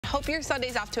Hope your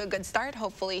Sunday's off to a good start.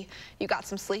 Hopefully you got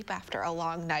some sleep after a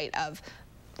long night of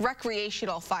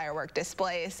recreational firework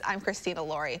displays. I'm Christina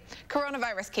Laurie.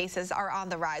 Coronavirus cases are on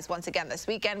the rise once again this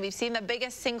weekend. We've seen the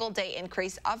biggest single-day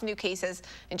increase of new cases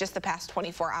in just the past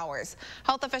 24 hours.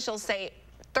 Health officials say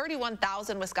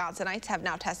 31,000 Wisconsinites have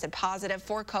now tested positive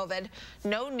for COVID.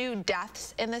 No new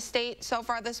deaths in the state so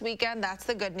far this weekend. That's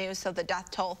the good news. So the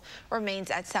death toll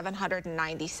remains at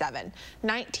 797.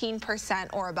 19%,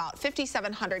 or about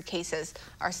 5,700 cases,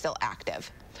 are still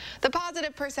active. The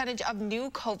positive percentage of new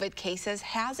COVID cases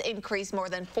has increased more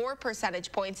than 4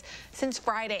 percentage points since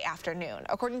Friday afternoon.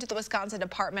 According to the Wisconsin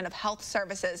Department of Health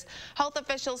Services, health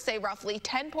officials say roughly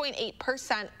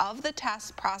 10.8% of the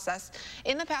tests processed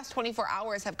in the past 24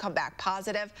 hours have come back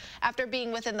positive after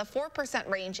being within the 4%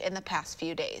 range in the past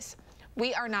few days.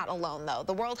 We are not alone, though.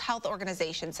 The World Health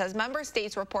Organization says member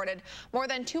states reported more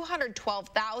than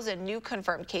 212,000 new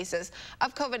confirmed cases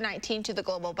of COVID-19 to the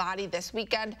global body this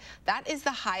weekend. That is the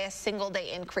highest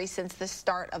single-day increase since the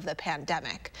start of the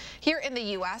pandemic. Here in the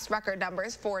U.S., record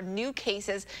numbers for new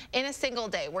cases in a single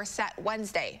day were set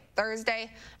Wednesday,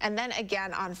 Thursday, and then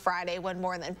again on Friday when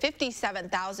more than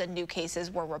 57,000 new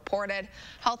cases were reported.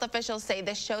 Health officials say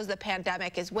this shows the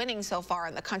pandemic is winning so far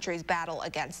in the country's battle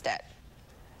against it.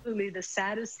 The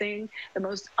saddest thing, the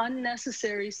most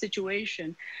unnecessary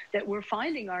situation that we're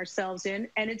finding ourselves in,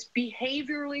 and it's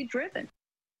behaviorally driven.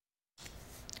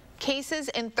 Cases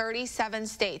in 37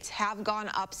 states have gone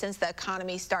up since the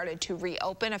economy started to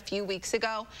reopen a few weeks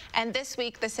ago. And this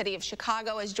week, the city of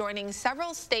Chicago is joining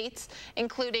several states,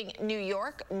 including New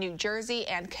York, New Jersey,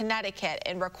 and Connecticut,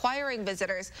 in requiring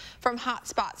visitors from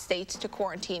hotspot states to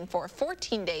quarantine for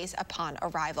 14 days upon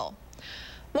arrival.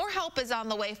 More help is on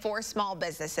the way for small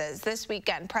businesses. This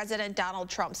weekend, President Donald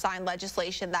Trump signed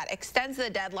legislation that extends the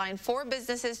deadline for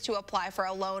businesses to apply for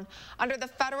a loan under the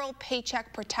federal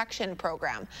Paycheck Protection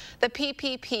Program. The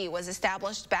PPP was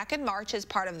established back in March as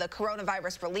part of the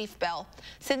coronavirus relief bill.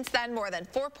 Since then, more than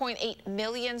 4.8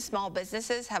 million small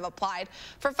businesses have applied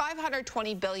for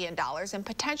 $520 billion in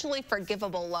potentially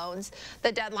forgivable loans.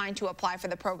 The deadline to apply for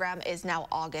the program is now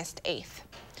August 8th.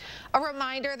 A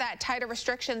reminder that tighter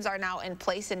restrictions are now in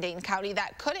place in Dane County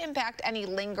that could impact any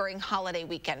lingering holiday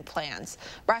weekend plans.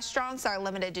 Restaurants are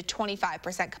limited to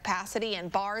 25% capacity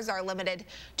and bars are limited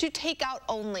to takeout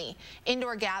only.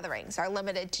 Indoor gatherings are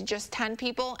limited to just 10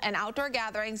 people and outdoor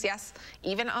gatherings, yes,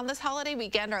 even on this holiday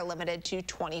weekend, are limited to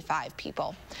 25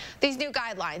 people. These new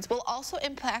guidelines will also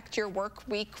impact your work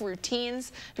week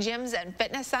routines. Gyms and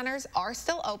fitness centers are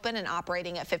still open and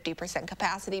operating at 50%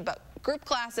 capacity, but group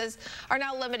classes are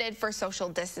now limited for social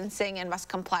distancing and must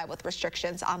comply with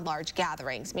restrictions on large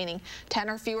gatherings, meaning 10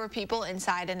 or fewer people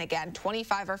inside and again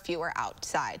 25 or fewer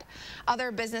outside.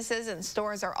 Other businesses and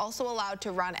stores are also allowed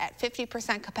to run at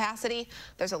 50% capacity.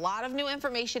 There's a lot of new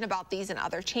information about these and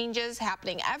other changes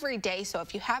happening every day, so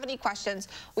if you have any questions,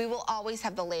 we will always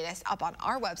have the latest up on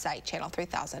our website,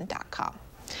 channel3000.com.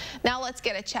 Now let's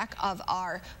get a check of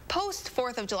our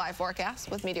post-4th of July forecast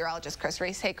with meteorologist Chris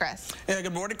Reese. Hey, Chris. Yeah,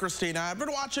 good morning, Christina. I've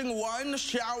been watching one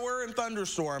shower and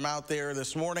thunderstorm out there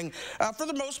this morning. For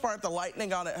the most part, the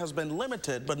lightning on it has been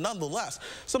limited, but nonetheless,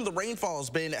 some of the rainfall has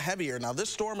been heavier. Now, this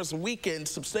storm has weakened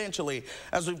substantially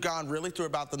as we've gone really through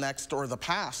about the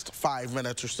past 5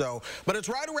 minutes or so. But it's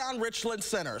right around Richland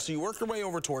Center. So you work your way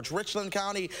over towards Richland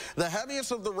County. The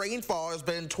heaviest of the rainfall has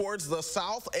been towards the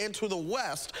south and to the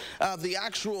west of the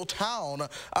actual town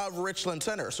of Richland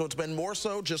Center. So it's been more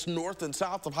so just north and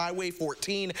south of Highway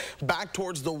 14, back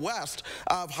towards the west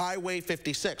of Highway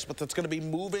 56. But that's going to be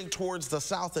moving towards the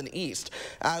south and east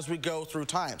as we go through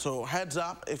time. So heads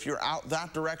up if you're out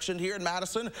that direction. Here in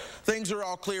Madison, things are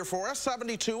all clear for us.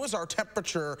 72 is our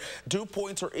temperature. Dew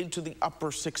points are into the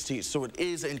upper 60s. So it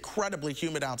is incredibly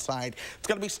humid outside. It's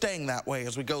going to be staying that way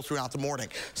as we go throughout the morning.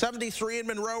 73 in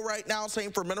Monroe right now.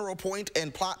 Same for Mineral Point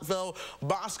and Platteville.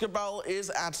 Boscobel is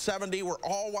at 70. We're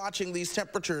all watching these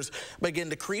temperatures begin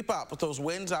to creep up with those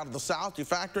winds out of the south. You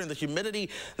factor in the humidity.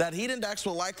 That heat index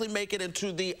will likely make it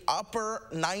into the upper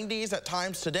 90s at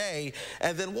times today.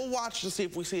 And then we'll watch to see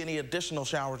if we see any additional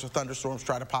showers or thunderstorms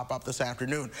try to pop up this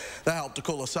afternoon. That help to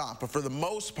cool us off. But for the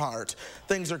most part,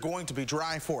 things are going to be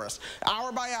dry for us.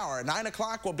 Hour by hour, at 9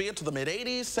 o'clock, we'll be into the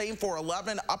mid-80s. Same for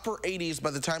 11, upper 80s by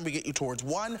the time we get you towards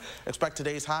 1. Expect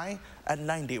today's high at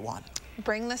 91.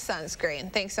 Bring the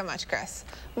sunscreen. Thanks so much, Chris.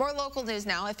 More local news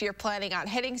now. If you're planning on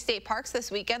hitting state parks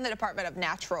this weekend, the Department of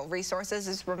Natural Resources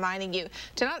is reminding you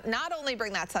to not only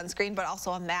bring that sunscreen, but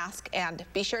also a mask and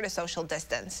be sure to social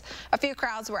distance. A few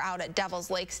crowds were out at Devil's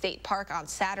Lake State Park on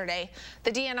Saturday.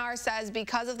 The DNR says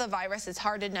because of the virus, it's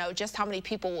hard to know just how many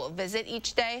people will visit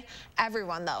each day.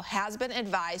 Everyone, though, has been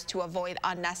advised to avoid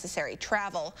unnecessary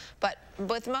travel. But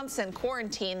with months in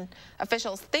quarantine,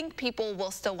 officials think people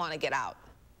will still want to get out.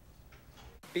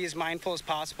 Be as mindful as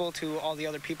possible to all the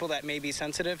other people that may be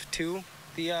sensitive to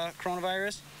the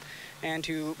coronavirus, and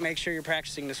to make sure you're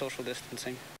practicing the social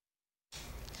distancing.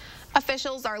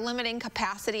 Officials are limiting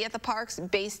capacity at the parks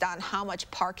based on how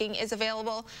much parking is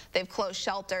available. They've closed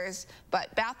shelters,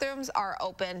 but bathrooms are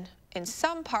open. In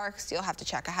some parks, you'll have to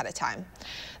check ahead of time.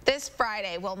 This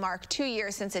Friday will mark 2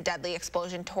 years since a deadly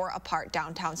explosion tore apart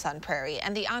downtown Sun Prairie,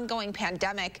 and the ongoing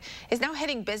pandemic is now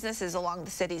hitting businesses along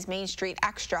the city's Main Street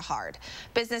extra hard.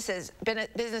 Business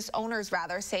owners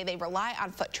say they rely on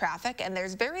foot traffic, and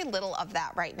there's very little of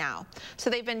that right now. So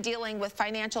they've been dealing with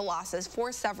financial losses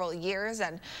for several years,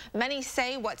 and many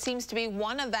say what seems to be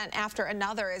one event after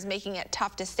another is making it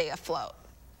tough to stay afloat.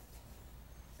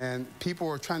 And people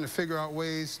are trying to figure out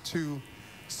ways to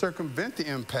circumvent the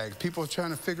impact. People are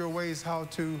trying to figure ways how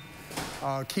to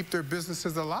keep their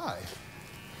businesses alive.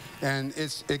 And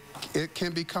it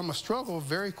can become a struggle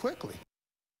very quickly.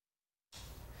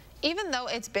 Even though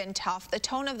it's been tough, the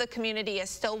tone of the community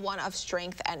is still one of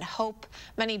strength and hope.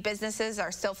 Many businesses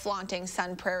are still flaunting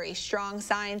Sun Prairie Strong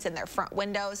signs in their front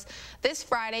windows. This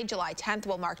Friday, July 10th,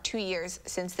 will mark 2 years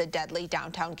since the deadly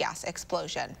downtown gas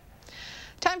explosion.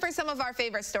 Time for some of our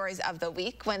favorite stories of the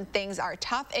week. When things are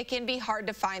tough, it can be hard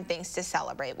to find things to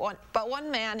celebrate. But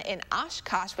one man in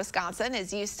Oshkosh, Wisconsin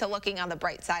is used to looking on the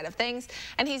bright side of things,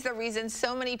 and he's the reason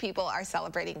so many people are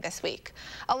celebrating this week.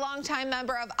 A longtime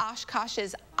member of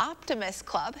Oshkosh's Optimist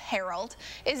Club, Harold,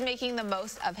 is making the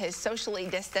most of his socially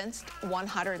distanced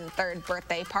 103rd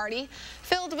birthday party,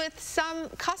 filled with some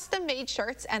custom-made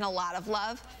shirts and a lot of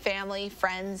love. Family,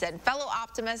 friends, and fellow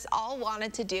optimists all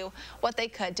wanted to do what they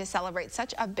could to celebrate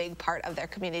such a big part of their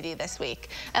community this week.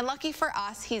 And lucky for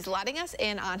us, he's letting us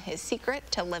in on his secret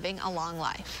to living a long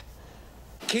life.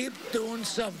 Keep doing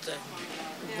something.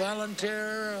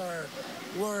 Volunteer or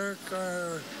work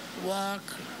or walk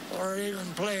or even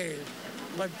play.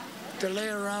 But to lay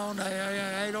around,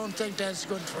 I don't think that's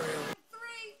good for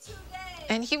you.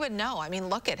 And he would know. I mean,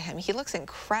 look at him. He looks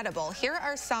incredible. Here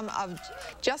are some of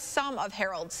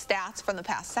Harold's stats from the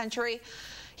past century.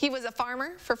 He was a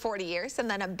farmer for 40 years and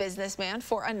then a businessman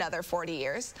for another 40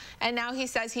 years. And now he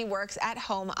says he works at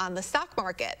home on the stock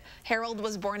market. Harold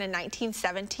was born in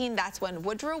 1917. That's when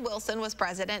Woodrow Wilson was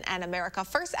president and America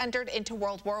first entered into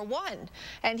World War I.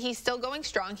 And he's still going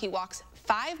strong. He walks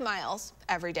 5 miles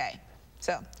every day.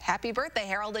 So happy birthday,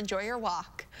 Harold. Enjoy your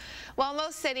walk. While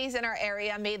most cities in our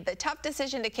area made the tough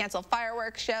decision to cancel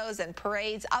fireworks shows and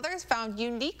parades, others found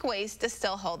unique ways to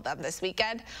still hold them this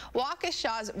weekend.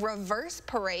 Waukesha's Reverse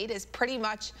Parade is pretty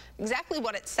much exactly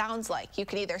what it sounds like. You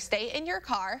can either stay in your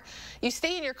car,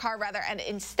 and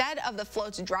instead of the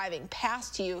floats driving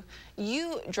past you,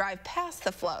 you drive past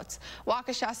the floats.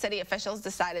 Waukesha city officials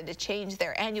decided to change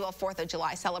their annual 4th of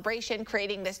July celebration,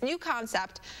 creating this new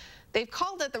concept. They've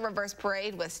called it the Reverse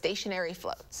Parade with stationary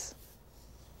floats.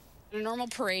 In a normal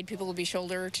parade, people will be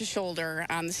shoulder to shoulder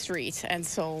on the street, and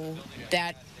so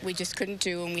that we just couldn't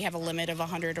do, and we have a limit of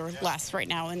 100 or less right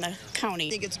now in the county. I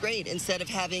think it's great, instead of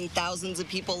having thousands of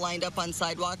people lined up on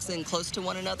sidewalks and close to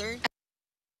one another.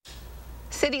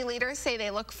 City leaders say they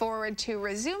look forward to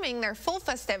resuming their full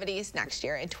festivities next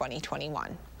year in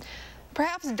 2021.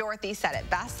 Perhaps Dorothy said it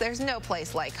best, there's no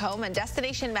place like home, and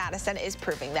Destination Madison is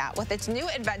proving that. With its new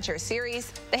adventure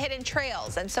series, the hidden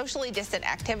trails and socially distant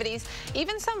activities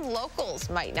even some locals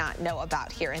might not know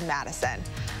about here in Madison.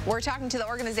 We're talking to the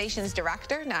organization's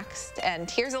director next,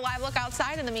 and here's a live look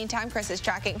outside. In the meantime, Chris is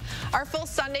tracking our full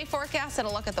Sunday forecast and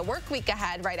a look at the work week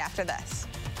ahead right after this.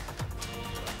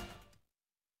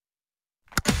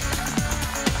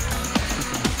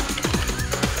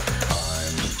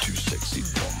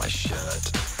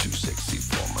 Too sexy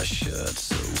for my shirt,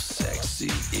 so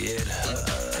sexy it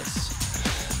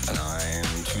hurts. And I'm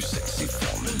too sexy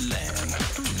for Milan,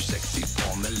 too sexy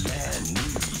for Milan,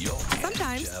 New York.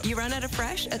 Sometimes you run out of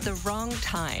fresh at the wrong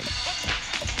time.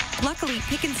 Luckily,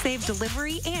 Pick and Save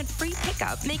delivery and free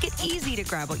pickup make it easy to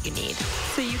grab what you need,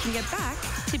 so you can get back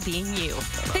to being you.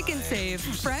 Pick and Save,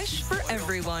 fresh for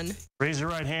everyone. Raise your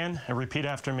right hand and repeat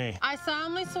after me. I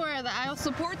solemnly swear that I will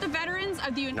support the veterans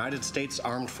of the United States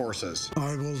Armed Forces.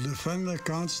 I will defend the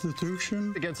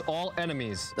Constitution against all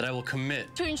enemies. That I will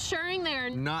commit to ensuring they are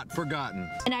not forgotten.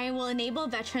 And I will enable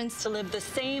veterans to live the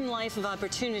same life of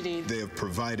opportunity they have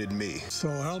provided me. So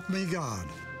help me God.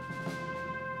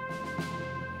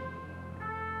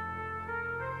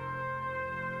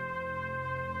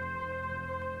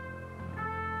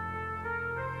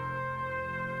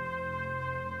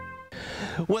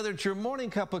 Whether it's your morning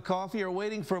cup of coffee or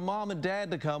waiting for mom and dad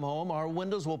to come home, our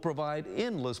windows will provide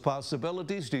endless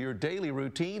possibilities to your daily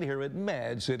routine here at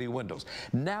Mad City Windows.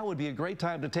 Now would be a great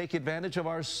time to take advantage of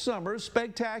our summer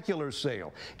spectacular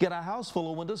sale. Get a house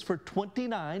full of windows for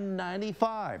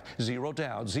 $29.95. 0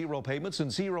 down, 0 payments,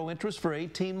 and 0 interest for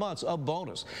 18 months. A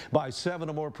bonus. Buy 7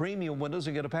 or more premium windows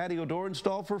and get a patio door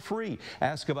installed for free.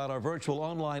 Ask about our virtual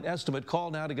online estimate.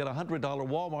 Call now to get a $100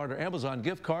 Walmart or Amazon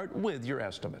gift card with your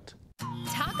estimate.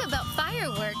 Talk about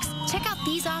fireworks. Check out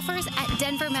these offers at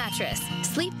Denver Mattress.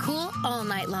 Sleep cool all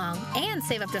night long and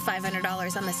save up to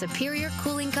 $500 on the superior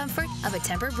cooling comfort of a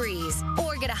Tempur-Breeze.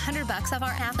 Or get $100 off our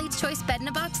Athlete's Choice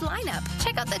Bed-in-a-Box lineup.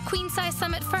 Check out the Queen Size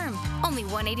Summit Firm. Only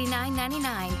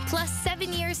 $189.99 plus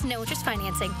 7 years no interest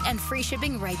financing and free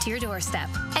shipping right to your doorstep.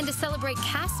 And to celebrate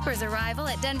Casper's arrival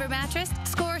at Denver Mattress,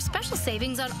 score special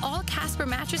savings on all Casper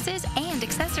mattresses and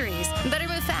accessories. Better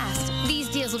move fast. These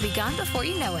deals will be gone before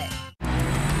you know it.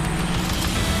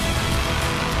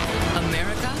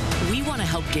 America, we want to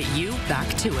help get you back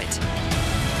to it.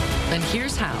 And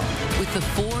here's how, with the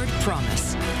Ford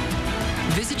Promise.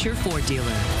 Visit your Ford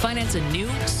dealer. Finance a new,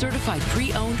 certified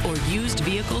pre-owned or used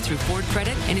vehicle through Ford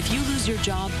Credit, and if you lose your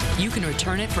job, you can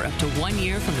return it for up to 1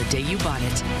 year from the day you bought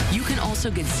it. You can also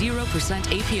get 0%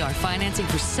 APR financing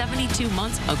for 72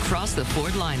 months across the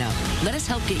Ford lineup. Let us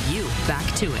help get you back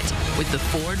to it with the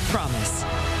Ford Promise.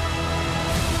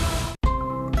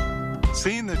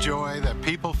 Seeing the joy that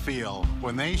people feel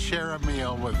when they share a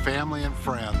meal with family and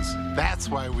friends, that's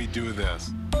why we do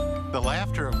this. The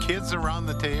laughter of kids around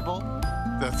the table,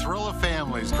 the thrill of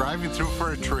families driving through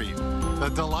for a treat, the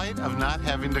delight of not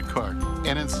having to cook,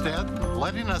 and instead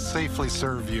letting us safely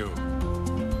serve you.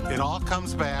 It all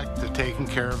comes back to taking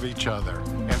care of each other.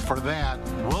 And for that,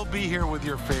 we'll be here with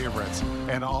your favorites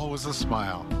and always a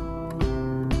smile.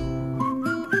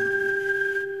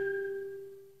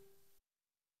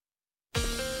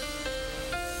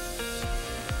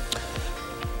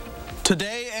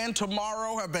 Today and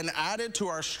tomorrow have been added to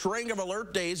our string of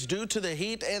alert days due to the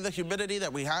heat and the humidity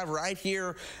that we have right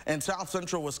here in south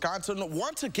central Wisconsin.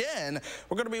 Once again,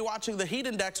 we're going to be watching the heat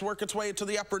index work its way to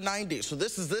the upper 90s. So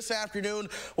this afternoon.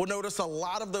 We'll notice a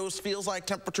lot of those feels like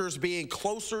temperatures being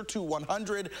closer to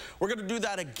 100. We're going to do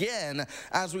that again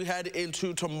as we head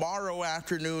into tomorrow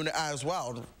afternoon as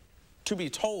well. To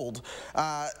be told,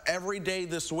 every day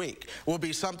this week will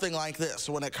be something like this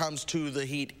when it comes to the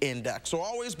heat index. So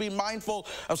always be mindful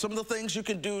of some of the things you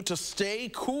can do to stay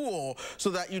cool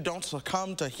so that you don't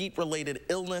succumb to heat-related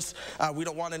illness. We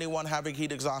don't want anyone having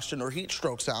heat exhaustion or heat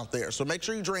strokes out there. So make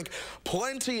sure you drink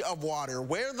plenty of water.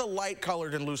 Wear the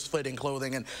light-colored and loose-fitting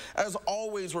clothing. And as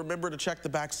always, remember to check the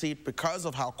back seat because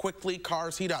of how quickly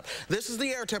cars heat up. This is the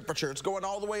air temperature. It's going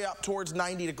all the way up towards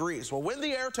 90 degrees. Well, when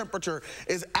the air temperature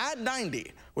is at 90,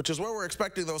 which is where we're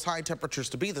expecting those high temperatures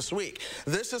to be this week,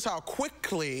 this is how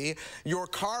quickly your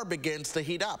car begins to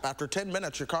heat up. After 10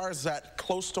 minutes, your car is at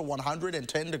close to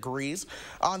 110 degrees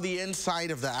on the inside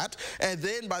of that. And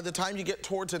then by the time you get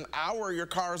towards an hour, your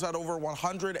car is at over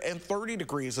 130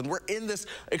 degrees. And we're in this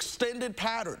extended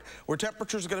pattern where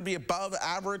temperatures are going to be above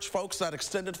average. Folks, that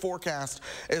extended forecast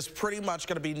is pretty much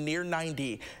going to be near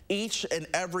 90 each and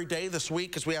every day this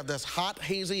week as we have this hot,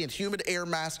 hazy, and humid air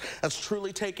mass that's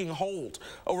truly taking hold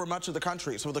over much of the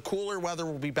country. So the cooler weather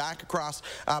will be back across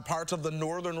parts of the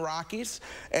northern Rockies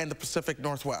and the Pacific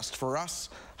Northwest. For us,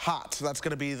 hot. So that's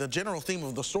going to be the general theme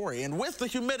of the story. And with the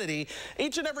humidity,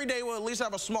 each and every day we'll at least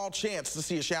have a small chance to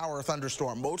see a shower or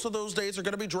thunderstorm. Most of those days are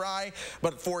going to be dry,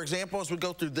 but for example, as we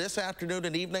go through this afternoon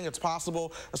and evening, it's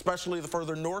possible, especially the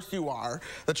further north you are,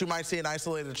 that you might see an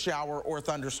isolated shower or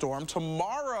thunderstorm.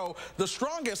 Tomorrow, the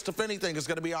strongest, if anything, is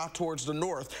going to be off towards the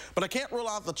north, but I can't rule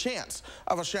out the chance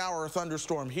of a shower or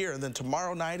thunderstorm here. And then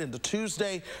tomorrow night into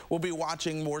Tuesday, we'll be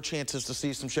watching more chances to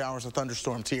see some showers or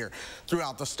thunderstorms here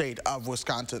throughout the state of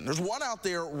Wisconsin. There's one out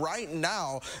there right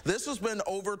now. This has been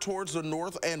over towards the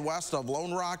north and west of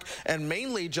Lone Rock and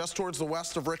mainly just towards the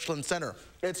west of Richland Center.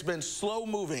 It's been slow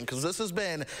moving because this has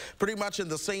been pretty much in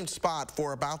the same spot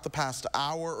for about the past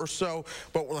hour or so,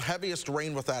 but the heaviest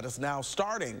rain with that is now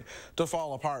starting to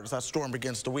fall apart as that storm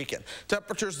begins to weaken.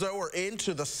 Temperatures, though, are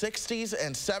into the 60s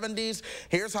and 70s.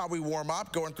 Here's how we warm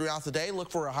up going throughout the day.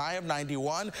 Look for a high of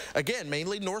 91. Again,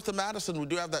 mainly north of Madison, we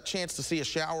do have that chance to see a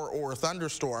shower or a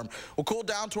thunderstorm. We'll cool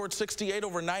down towards 68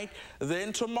 overnight.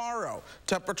 Then tomorrow,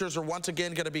 temperatures are once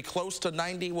again going to be close to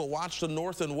 90. We'll watch the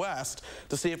north and west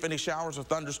to see if any showers or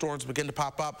thunderstorms begin to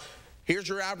pop up. Here's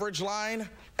your average line,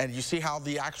 and you see how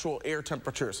the actual air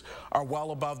temperatures are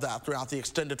well above that throughout the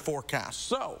extended forecast.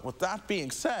 So, with that being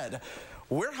said,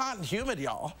 we're hot and humid,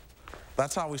 y'all.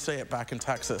 That's how we say it back in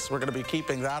Texas. We're going to be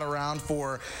keeping that around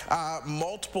for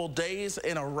multiple days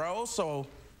in a row, so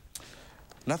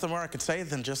nothing more I could say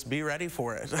than just be ready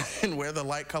for it and wear the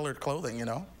light-colored clothing, you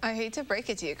know? I hate to break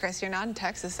it to you, Chris. You're not in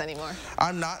Texas anymore.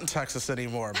 I'm not in Texas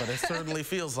anymore, but it certainly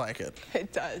feels like it.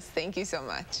 It does. Thank you so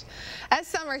much. As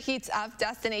summer heats up,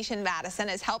 Destination Madison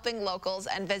is helping locals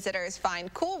and visitors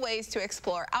find cool ways to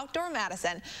explore outdoor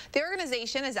Madison. The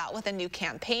organization is out with a new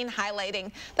campaign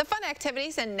highlighting the fun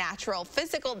activities and natural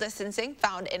physical distancing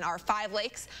found in our 5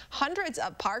 lakes, hundreds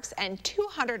of parks, and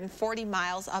 240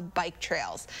 miles of bike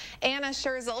trails. Anna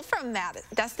from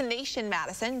Destination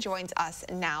Madison joins us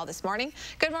now this morning.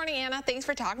 Good morning, Anna. Thanks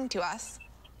for talking to us.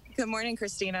 Good morning,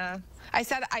 Christina. I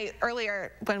said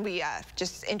earlier when we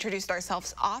just introduced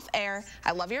ourselves off air,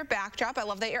 I love your backdrop. I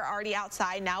love that you're already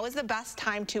outside. Now is the best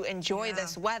time to enjoy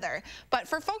this weather. But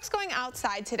for folks going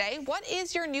outside today, what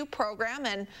is your new program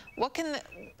and what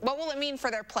will it mean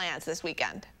for their plans this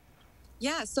weekend?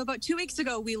 Yeah, so about 2 weeks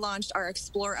ago, we launched our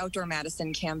Explore Outdoor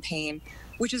Madison campaign,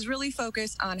 which is really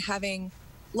focused on having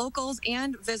locals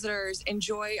and visitors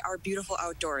enjoy our beautiful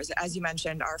outdoors. As you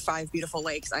mentioned, our 5 beautiful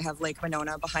lakes. I have Lake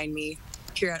Monona behind me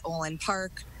here at Olin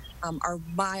Park. Our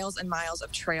miles and miles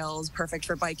of trails, perfect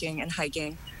for biking and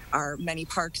hiking. Our many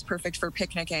parks, perfect for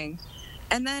picnicking.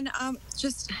 And then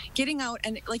just getting out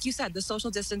and, like you said, the social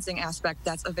distancing aspect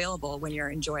that's available when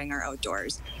you're enjoying our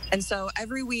outdoors. And so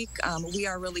every week we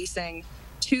are releasing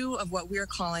 2 of what we're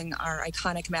calling our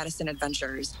iconic Madison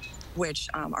adventures, which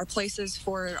are places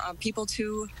for people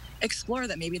to explore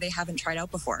that maybe they haven't tried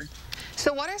out before.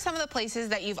 So what are some of the places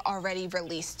that you've already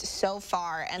released so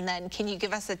far? And then can you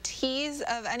give us a tease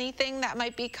of anything that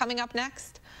might be coming up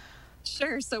next?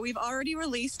 Sure. So we've already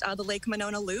released the Lake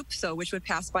Monona Loop, which would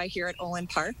pass by here at Olin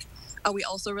Park. We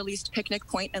also released Picnic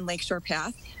Point and Lakeshore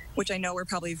Path, which I know were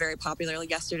probably very popular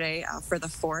yesterday for the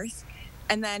 4th.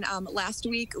 And then last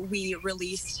week we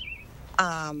released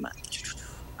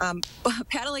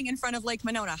paddling in front of Lake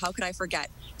Monona. How could I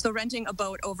forget? So renting a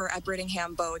boat over at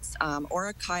Brittingham Boats or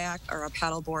a kayak or a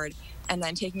paddleboard, and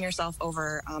then taking yourself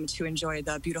over to enjoy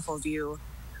the beautiful view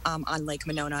on Lake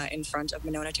Monona in front of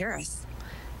Monona Terrace.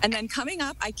 And then coming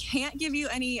up, I can't give you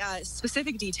any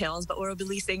specific details, but we're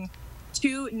releasing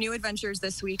 2 new adventures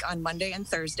this week on Monday and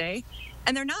Thursday.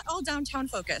 And they're not all downtown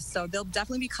focused, so there'll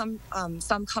definitely become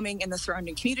some coming in the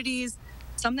surrounding communities,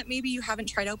 some that maybe you haven't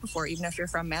tried out before, even if you're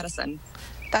from Madison.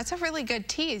 That's a really good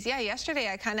tease. Yeah, yesterday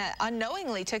I kind of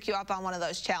unknowingly took you up on one of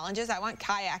those challenges. I went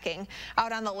kayaking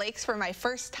out on the lakes for my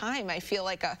first time. I feel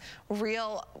like a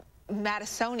real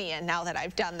Madisonian now that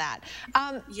I've done that.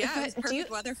 Yeah, it's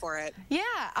perfect weather for it.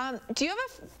 Yeah. Do you have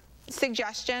a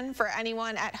suggestion for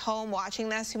anyone at home watching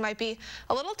this who might be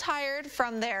a little tired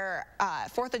from their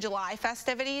 4th of July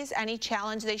festivities? Any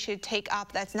challenge they should take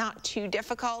up that's not too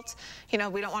difficult? You know,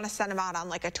 we don't want to send them out on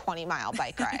like a 20-mile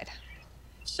bike ride.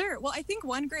 Sure. Well, I think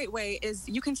one great way is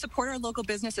you can support our local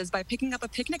businesses by picking up a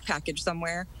picnic package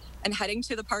somewhere and heading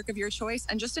to the park of your choice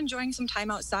and just enjoying some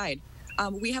time outside.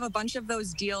 We have a bunch of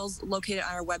those deals located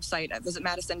on our website at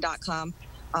visitmadison.com.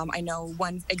 I know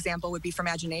one example would be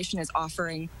Imagination is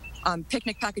offering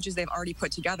picnic packages they've already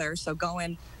put together. So go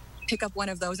and pick up one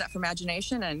of those at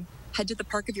Imagination and head to the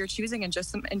park of your choosing and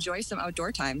just enjoy some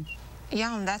outdoor time.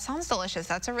 Yum, that sounds delicious.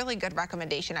 That's a really good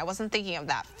recommendation. I wasn't thinking of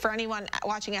that. For anyone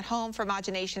watching at home,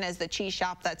 Imagination is the cheese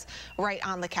shop that's right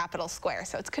on the Capitol Square,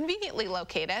 so it's conveniently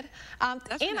located.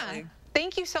 Anna,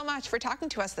 thank you so much for talking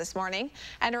to us this morning.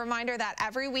 And a reminder that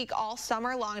every week all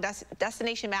summer long,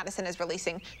 Destination Madison is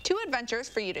releasing 2 adventures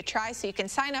for you to try, so you can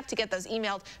sign up to get those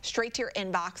emailed straight to your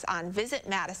inbox on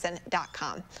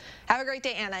visitmadison.com. Have a great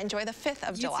day, Anna. Enjoy the 5th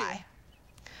of July.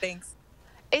 Too. Thanks.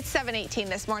 It's 7:18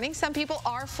 this morning. Some people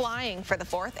are flying for the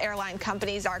 4th. Airline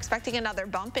companies are expecting another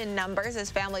bump in numbers as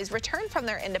families return from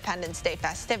their Independence Day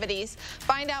festivities.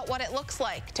 Find out what it looks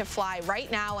like to fly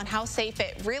right now and how safe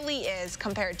it really is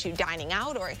compared to dining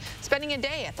out or spending a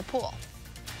day at the pool.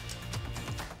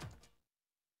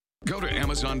 Go to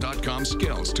Amazon.com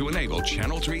skills to enable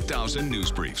Channel 3000 news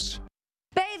briefs.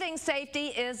 Bathing Bathing safety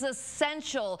is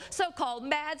essential. So call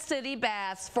Mad City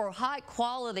Baths for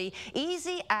high-quality,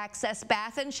 easy-access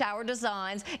bath and shower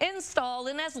designs installed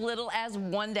in as little as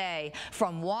 1 day.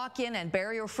 From walk-in and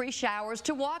barrier-free showers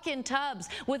to walk-in tubs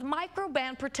with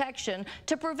microban protection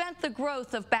to prevent the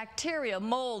growth of bacteria,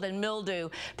 mold, and mildew.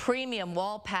 Premium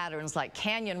wall patterns like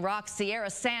Canyon Rock, Sierra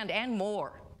Sand, and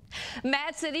more.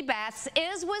 Mad City Baths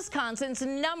is Wisconsin's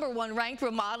 #1 ranked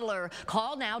remodeler.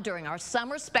 Call now during our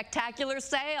summer spectacular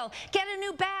sale. Get a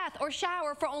new bath or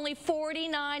shower for only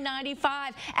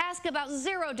 $49.95. Ask about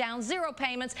 0 down, 0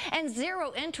 payments, and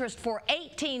 0 interest for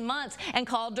 18 months. And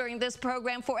call during this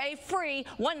program for a free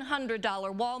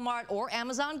 $100 Walmart or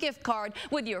Amazon gift card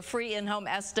with your free in-home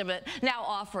estimate. Now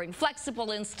offering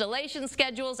flexible installation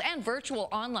schedules and virtual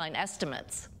online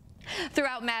estimates.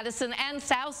 Throughout Madison and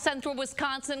South Central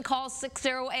Wisconsin, call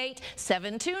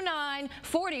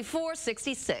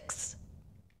 608-729-4466.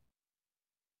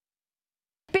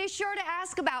 Be sure to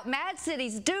ask about Mad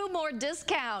City's Do More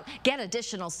discount. Get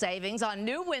additional savings on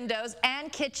new windows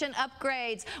and kitchen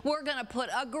upgrades. We're going to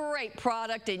put a great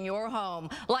product in your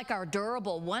home, like our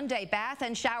durable 1-day bath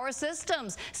and shower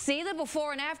systems. See the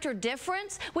before and after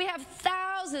difference? We have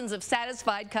thousands of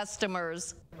satisfied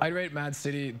customers. I'd rate Mad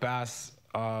City Baths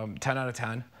 10 out of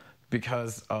 10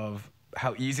 because of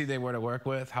how easy they were to work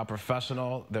with, how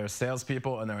professional their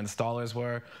salespeople and their installers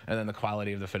were, and then the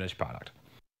quality of the finished product.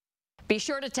 Be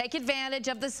sure to take advantage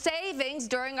of the savings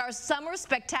during our summer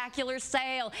spectacular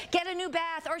sale. Get a new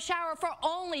bath or shower for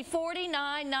only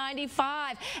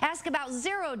 $49.95. Ask about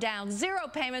 0 down, 0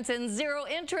 payments, and 0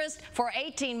 interest for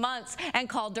 18 months. And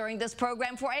call during this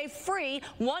program for a free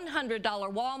 $100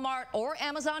 Walmart or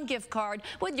Amazon gift card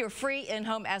with your free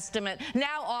in-home estimate.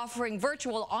 Now offering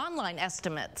virtual online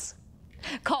estimates.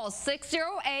 Call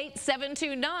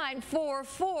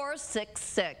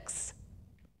 608-729-4466.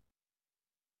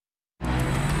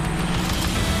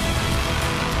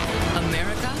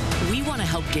 America, we want to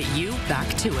help get you back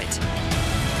to it.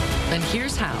 And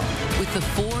here's how, with the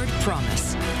Ford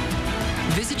Promise.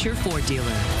 Visit your Ford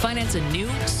dealer. Finance a new,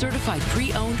 certified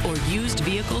pre-owned or used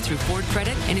vehicle through Ford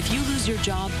Credit, and if you lose your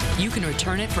job, you can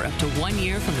return it for up to 1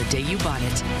 year from the day you bought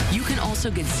it. You can also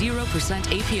get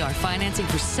 0% APR financing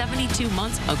for 72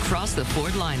 months across the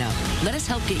Ford lineup. Let us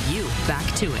help get you back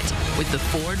to it with the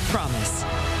Ford Promise.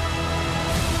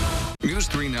 News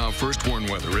 3 Now First Warn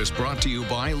Weather is brought to you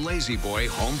by Lazy Boy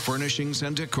Home Furnishings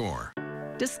and Decor.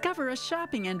 Discover a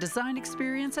shopping and design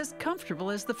experience as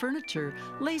comfortable as the furniture.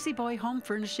 Lazy Boy Home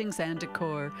Furnishings and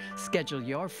Decor. Schedule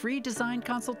your free design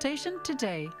consultation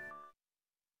today.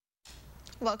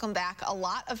 Welcome back. A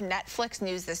lot of Netflix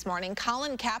news this morning.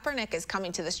 Colin Kaepernick is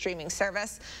coming to the streaming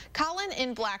service. Colin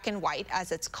in Black and White,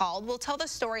 as it's called, will tell the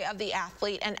story of the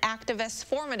athlete and activist's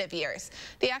formative years.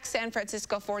 The ex-San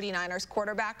Francisco 49ers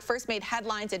quarterback first made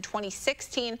headlines in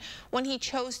 2016 when he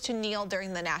chose to kneel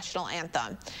during the national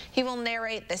anthem. He will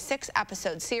narrate the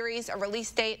 6-episode series. A release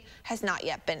date has not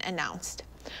yet been announced.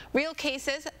 Real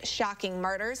cases, shocking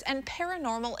murders, and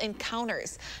paranormal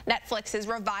encounters. Netflix is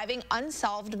reviving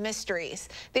Unsolved Mysteries.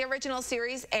 The original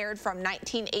series aired from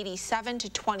 1987 to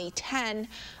 2010.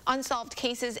 Unsolved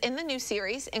cases in the new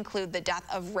series include the death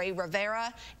of Ray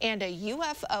Rivera and a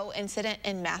UFO incident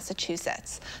in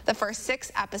Massachusetts. The first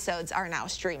 6 episodes are now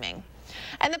streaming.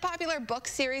 And the popular book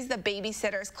series The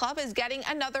Babysitter's Club is getting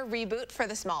another reboot for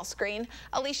the small screen.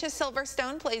 Alicia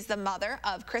Silverstone plays the mother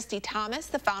of Christy Thomas,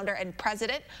 the founder and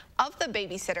president of the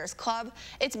Babysitter's Club.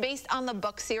 It's based on the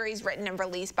book series written and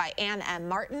released by Anne M.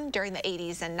 Martin during the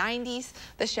 80s and 90s.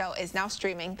 The show is now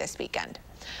streaming this weekend.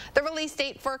 The release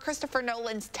date for Christopher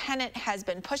Nolan's Tenet has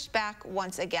been pushed back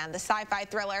once again. The sci-fi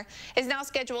thriller is now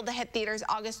scheduled to hit theaters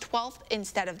August 12th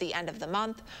instead of the end of the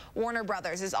month. Warner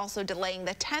Brothers is also delaying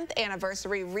the 10th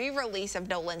anniversary re-release of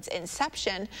Nolan's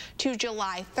Inception to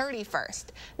July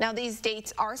 31st. Now, these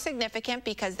dates are significant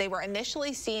because they were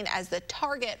initially seen as the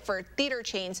target for theater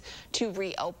chains to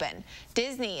reopen.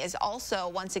 Disney is also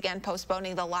once again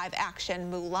postponing the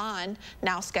live-action Mulan,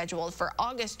 now scheduled for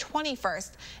August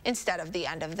 21st instead of the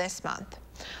end of this month.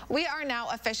 We are now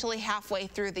officially halfway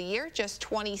through the year, just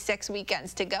 26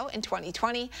 weekends to go in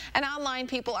 2020, and online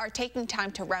people are taking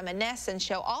time to reminisce and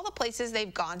show all the places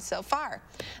they've gone so far.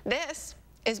 This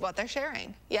is what they're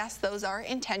sharing. Yes, those are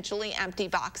intentionally empty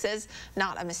boxes,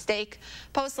 not a mistake.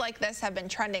 Posts like this have been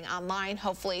trending online.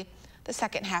 Hopefully The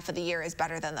second half of the year is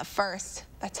better than the first.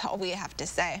 That's all we have to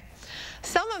say.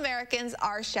 Some Americans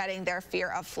are shedding their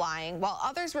fear of flying, while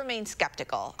others remain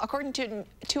skeptical. According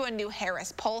to a new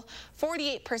Harris poll,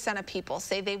 48% of people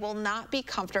say they will not be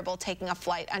comfortable taking a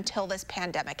flight until this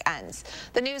pandemic ends.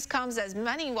 The news comes as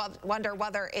many wonder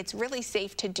whether it's really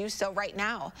safe to do so right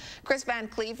now. Chris Van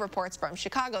Cleve reports from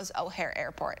Chicago's O'Hare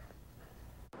Airport.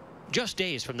 Just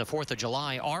days from the 4th of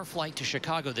July, our flight to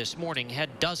Chicago this morning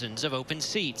had dozens of open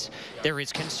seats. There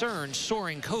is concern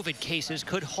soaring COVID cases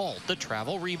could halt the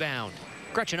travel rebound.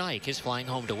 Gretchen Ike is flying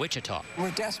home to Wichita.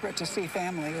 We're desperate to see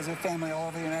family. As a family all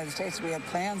over the United States, we had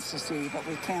plans to see, but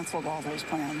we canceled all those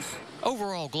plans.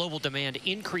 Overall global demand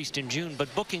increased in June,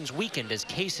 but bookings weakened as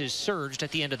cases surged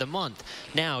at the end of the month.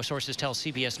 Now, sources tell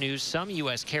CBS News some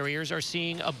U.S. carriers are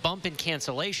seeing a bump in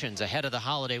cancellations ahead of the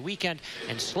holiday weekend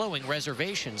and slowing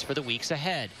reservations for the weeks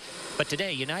ahead. But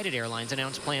today, United Airlines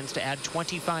announced plans to add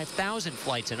 25,000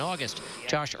 flights in August.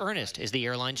 Josh Ernest is the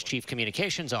airline's chief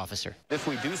communications officer. If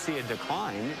we do see a decline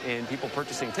in people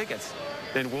purchasing tickets,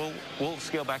 then we'll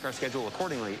scale back our schedule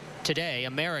accordingly. Today,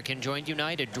 American joined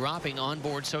United dropping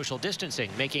onboard social distancing,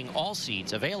 making all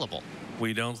seats available.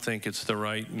 We don't think it's the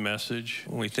right message.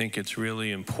 We think it's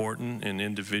really important in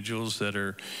individuals that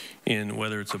are in,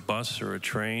 whether it's a bus or a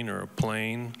train or a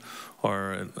plane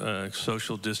or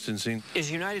social distancing.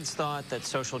 Is United's thought that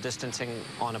social distancing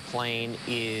on a plane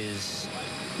is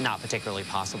not particularly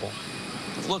possible?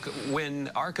 Look, when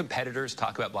our competitors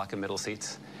talk about block and middle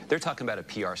seats, they're talking about a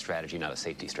PR strategy, not a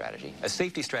safety strategy. A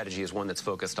safety strategy is one that's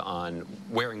focused on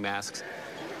wearing masks.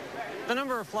 The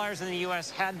number of flyers in the U.S.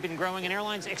 had been growing, and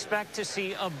airlines expect to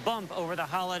see a bump over the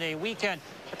holiday weekend,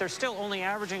 but they're still only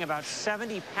averaging about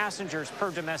 70 passengers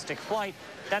per domestic flight.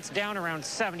 That's down around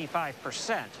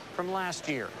 75% from last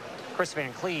year. Chris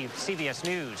Van Cleve, CBS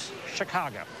News,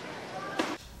 Chicago.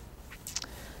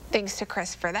 Thanks to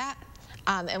Chris for that.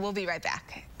 And we'll be right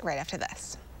back right after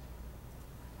this.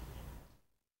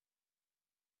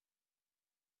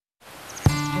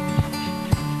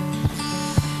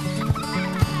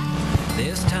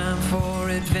 There's time for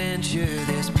adventure,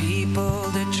 there's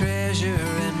people to treasure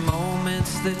and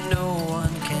moments that no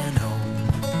one can hold.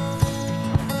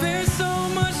 There's so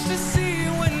much to see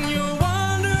when you're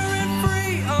wandering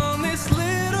free on this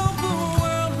little blue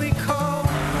world we call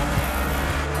home.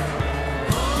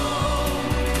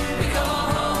 We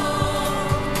call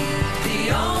home,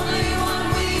 the only one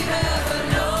we've ever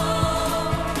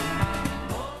known.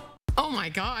 Oh my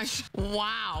gosh,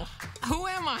 wow, who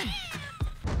am I?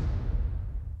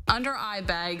 Under eye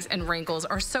bags and wrinkles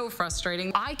are so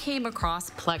frustrating. I came across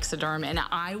Plexiderm and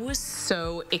I was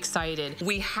so excited.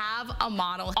 We have a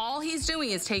model. All he's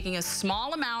doing is taking a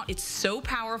small amount. It's so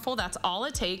powerful. That's all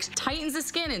it takes. Tightens the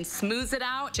skin and smooths it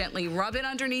out. Gently rub it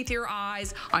underneath your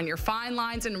eyes, on your fine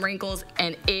lines and wrinkles,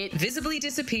 and it visibly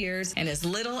disappears in as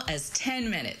little as 10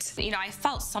 minutes. You know, I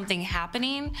felt something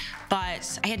happening,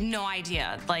 but I had no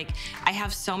idea. Like, I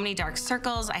have so many dark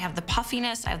circles. I have the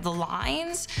puffiness. I have the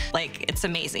lines. Like, it's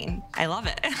amazing. I love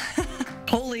it.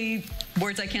 Holy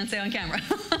words I can't say on camera.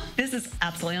 This is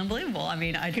absolutely unbelievable. I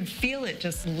mean, I could feel it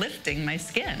just lifting my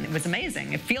skin. It was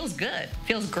amazing. It feels good.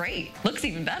 Feels great. Looks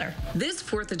even better. This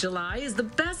 4th of July is the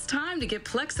best time to get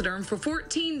Plexiderm for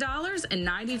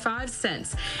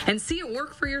 $14.95 and see it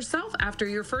work for yourself after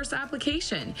your first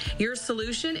application. Your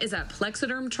solution is at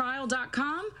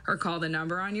plexidermtrial.com or call the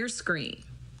number on your screen.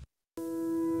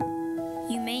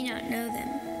 You may not know them.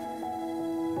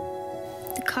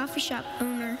 The coffee shop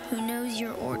owner who knows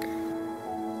your order.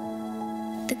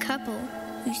 The couple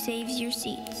who saves your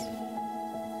seats.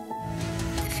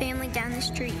 The family down the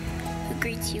street who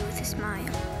greets you with a smile.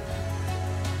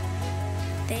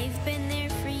 They've been there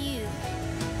for you.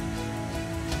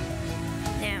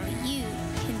 Now you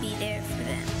can be there for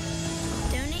them.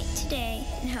 Donate today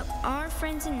and help our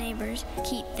friends and neighbors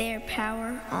keep their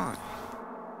power on.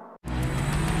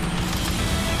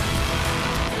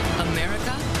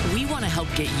 America, we want to help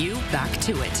get you back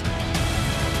to it.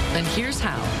 And here's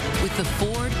how, with the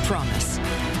Ford Promise.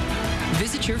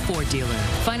 Visit your Ford dealer.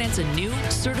 Finance a new,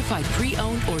 certified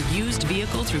pre-owned or used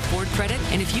vehicle through Ford Credit,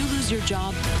 and if you lose your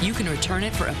job, you can return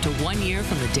it for up to 1 year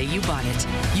from the day you bought it.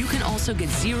 You can also get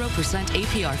 0%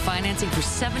 APR financing for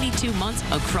 72 months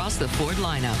across the Ford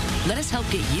lineup. Let us help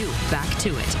get you back to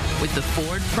it with the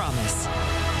Ford Promise.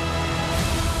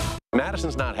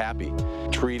 Madison's not happy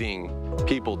treating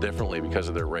people differently because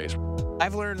of their race.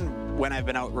 I've learned when I've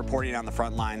been out reporting on the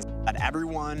front lines that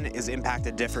everyone is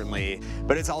impacted differently,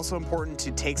 but it's also important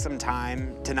to take some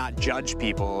time to not judge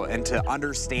people and to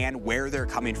understand where they're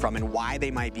coming from and why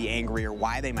they might be angry or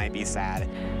why they might be sad.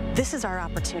 This is our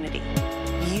opportunity.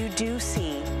 You do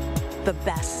see the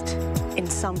best in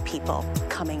some people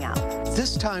coming out.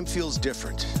 This time feels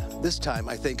different. This time,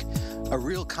 I think, a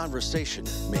real conversation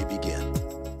may begin.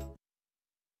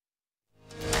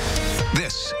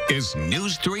 This is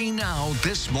News 3 Now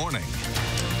This Morning.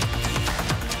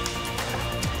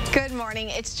 Good morning.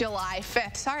 It's July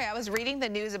 5th. Sorry, I was reading the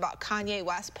news about Kanye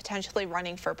West potentially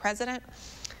running for president.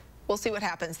 We'll see what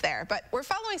happens there. But we're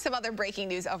following some other breaking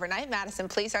news overnight. Madison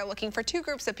police are looking for two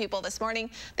groups of people this morning.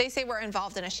 They say were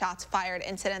involved in a shots fired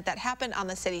incident that happened on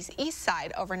the city's east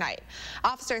side overnight.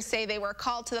 Officers say they were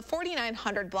called to the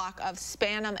 4900 block of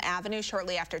Spanham Avenue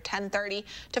shortly after 10:30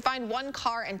 to find one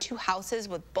car and two houses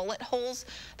with bullet holes.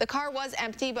 The car was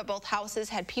empty, but both houses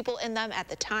had people in them at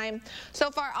the time.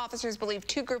 So far, officers believe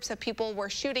two groups of people were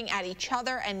shooting at each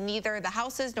other, and neither the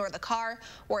houses nor the car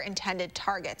were intended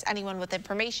targets. Anyone with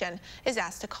information is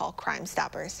asked to call Crime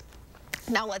Stoppers.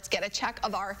 Now let's get a check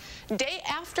of our day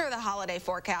after the holiday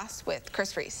forecast with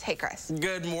Chris Reese. Hey, Chris.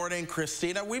 Good morning,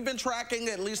 Christina. We've been tracking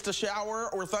at least a shower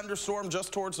or thunderstorm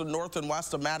just towards the north and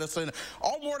west of Madison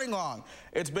all morning long.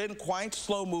 It's been quite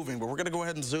slow moving, but we're going to go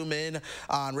ahead and zoom in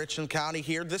on Richland County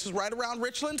here. This is right around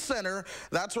Richland Center.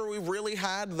 That's where we've really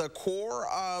had the core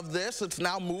of this. It's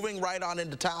now moving right on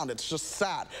into town. It's just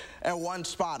sat at one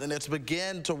spot, and it's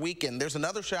begun to weaken. There's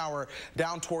another shower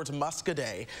down towards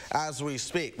Muscadet as we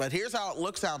speak. But here's how it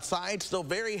looks outside. Still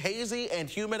very hazy and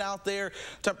humid out there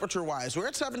temperature-wise. We're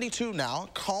at 72 now.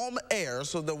 Calm air,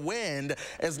 so the wind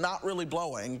is not really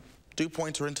blowing. Dew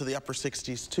points are into the upper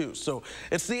 60s too, so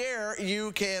it's the air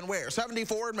you can wear.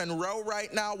 74 in Monroe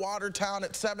right now, Watertown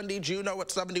at 70, Juneau at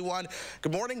 71.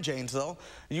 Good morning, Janesville.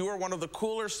 You are one of the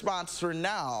cooler spots for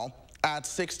now at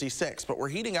 66, but we're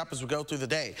heating up as we go through the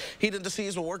day. Heat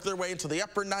indices will work their way into the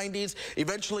upper 90s.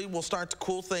 Eventually, we'll start to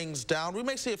cool things down. We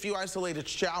may see a few isolated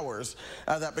showers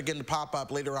that begin to pop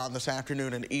up later on this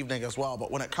afternoon and evening as well.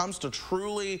 But when it comes to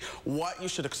truly what you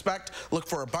should expect, look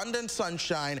for abundant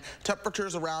sunshine.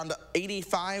 Temperatures around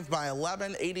 85 by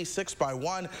 11, 86 by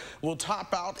 1. We'll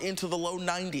top out into the low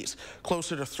 90s,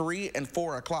 closer to 3 and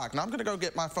 4 o'clock. Now I'm going to go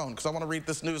get my phone because I want to read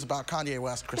this news about Kanye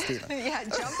West, Christina. Yeah,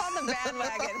 jump on the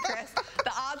bandwagon, Chris.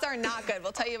 The odds are not good.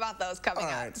 We'll tell you about those coming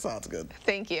up. All right, sounds good.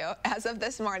 Thank you. As of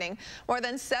this morning, more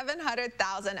than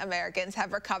 700,000 Americans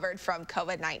have recovered from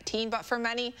COVID-19, but for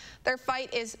many, their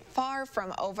fight is far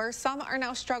from over. Some are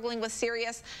now struggling with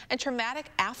serious and traumatic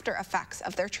after effects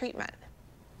of their treatment.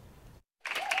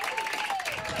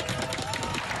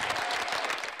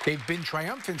 They've been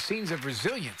triumphant scenes of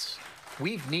resilience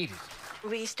we've needed.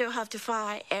 We still have to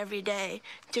fight every day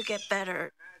to get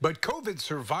better. But COVID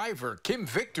survivor Kim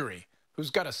Victory,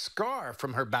 who's got a scar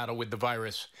from her battle with the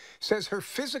virus, says her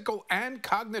physical and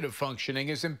cognitive functioning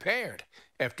is impaired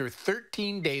after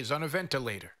 13 days on a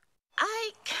ventilator.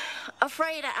 I'm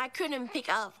afraid that I couldn't pick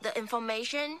up the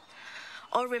information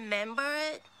or remember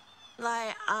it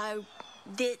like I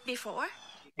did before.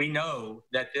 We know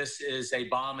that this is a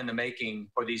bomb in the making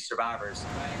for these survivors.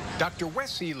 Dr.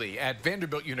 Wes Ely at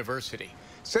Vanderbilt University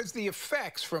says the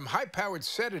effects from high-powered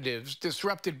sedatives,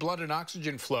 disrupted blood and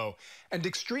oxygen flow, and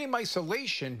extreme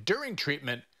isolation during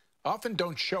treatment often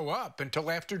don't show up until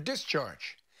after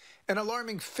discharge. An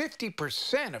alarming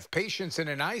 50% of patients in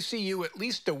an ICU at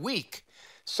least a week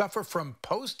suffer from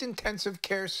post-intensive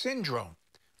care syndrome,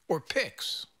 or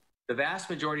PICS. The vast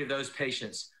majority of those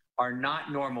patients are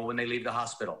not normal when they leave the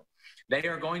hospital. They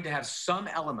are going to have some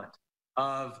element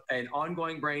of an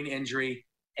ongoing brain injury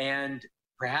and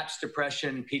perhaps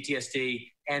depression,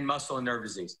 PTSD, and muscle and nerve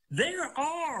disease. There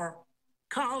are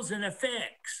cause and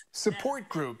effects. Support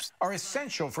groups are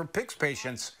essential for PICS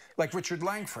patients like Richard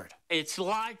Langford. It's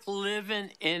like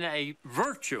living in a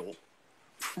virtual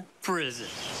prison.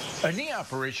 A knee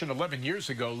operation 11 years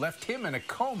ago left him in a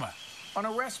coma on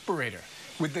a respirator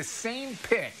with the same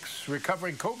PICS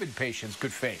recovering COVID patients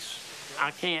could face.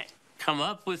 I can't come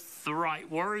up with the right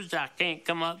words. I can't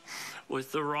come up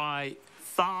with the right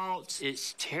thoughts.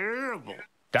 It's terrible.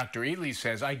 Dr. Ely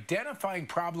says identifying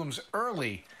problems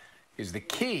early is the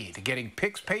key to getting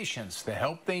PICS patients the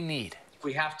help they need.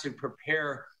 We have to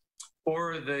prepare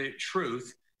for the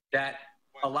truth that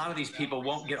a lot of these people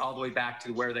won't get all the way back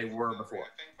to where they were before.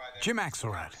 Jim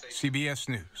Axelrod, CBS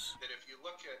News.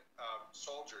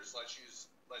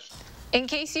 In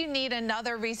case you need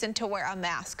another reason to wear a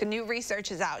mask, new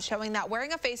research is out showing that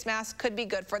wearing a face mask could be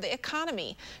good for the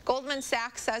economy. Goldman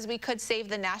Sachs says we could save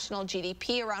the national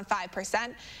GDP around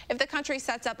 5% if the country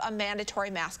sets up a mandatory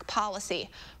mask policy.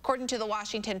 According to the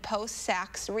Washington Post,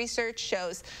 Sachs research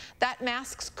shows that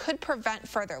masks could prevent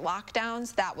further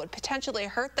lockdowns that would potentially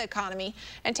hurt the economy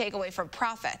and take away from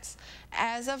profits.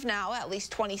 As of now, at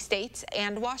least 20 states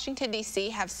and Washington, D.C.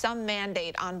 have some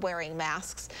mandate on wearing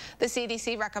masks. The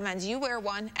CDC recommends you wear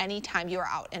one anytime you are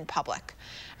out in public.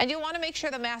 And you'll want to make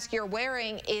sure the mask you're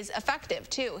wearing is effective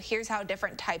too. Here's how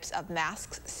different types of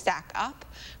masks stack up.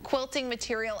 Quilting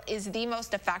material is the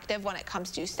most effective when it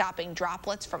comes to stopping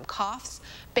droplets from coughs.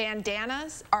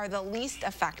 Bandanas are the least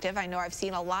effective. I know I've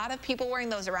seen a lot of people wearing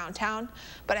those around town,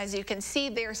 but as you can see,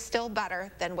 they're still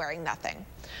better than wearing nothing.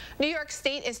 New York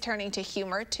State is turning to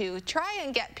humor to try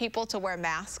and get people to wear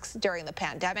masks during the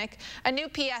pandemic. A new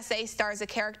PSA stars a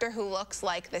character who looks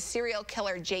like the serial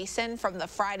killer Jason from the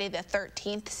Friday the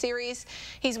 13th series.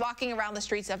 He's walking around the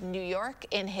streets of New York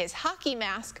in his hockey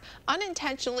mask,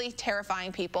 unintentionally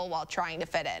terrifying people while trying to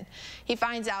fit in. He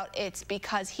finds out it's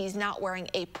because he's not wearing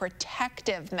a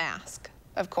protective mask.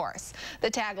 Of course,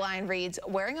 the tagline reads,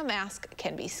 "Wearing a mask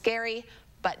can be scary,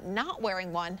 but not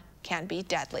wearing one can be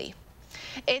deadly."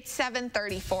 It's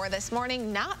 7:34 this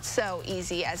morning. Not so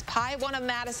easy as pie. One of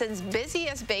Madison's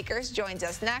busiest bakers joins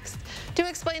us next to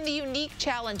explain the unique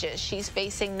challenges she's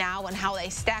facing now and how they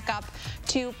stack up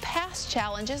to past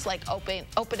challenges like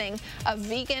opening a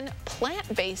vegan,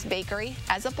 plant-based bakery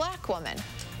as a black woman.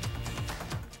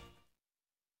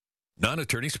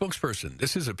 Non-attorney spokesperson.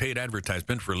 This is a paid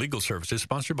advertisement for legal services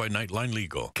sponsored by Nightline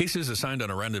Legal. Cases assigned on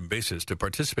a random basis to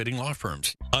participating law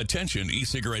firms. Attention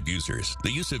e-cigarette users.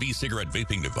 The use of e-cigarette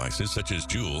vaping devices such as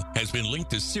Juul has been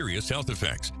linked to serious health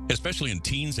effects, especially in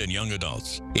teens and young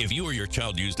adults. If you or your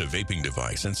child used a vaping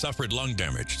device and suffered lung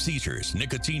damage, seizures,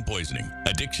 nicotine poisoning,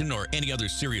 addiction, or any other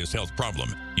serious health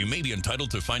problem, you may be entitled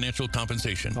to financial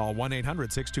compensation. Call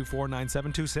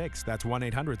 1-800-624-9726. That's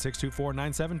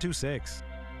 1-800-624-9726.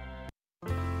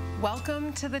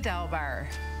 Welcome to the Del Bar.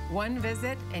 One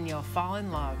visit and you'll fall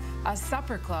in love. A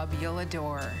supper club you'll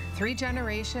adore. 3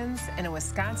 generations and a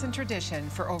Wisconsin tradition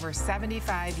for over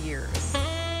 75 years.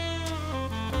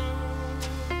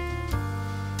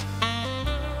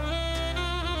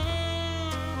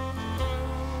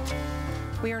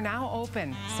 We are now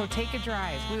open, so take a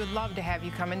drive. We would love to have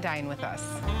you come and dine with us.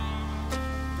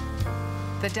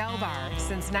 The Del Bar,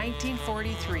 since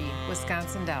 1943,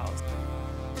 Wisconsin Dells.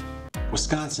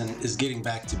 Wisconsin is getting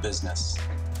back to business.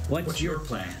 What's your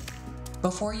plan?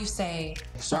 Before you say,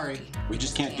 sorry, we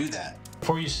just can't do that.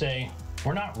 Before you say,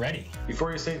 we're not ready.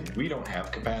 Before you say, we don't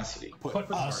have capacity.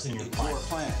 Put us in your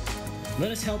plan.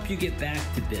 Let us help you get back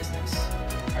to business.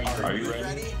 Are you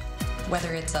ready?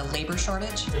 Whether it's a labor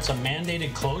shortage, it's a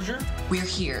mandated closure, we're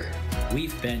here.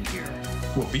 We've been here.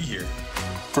 We'll be here.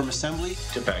 From assembly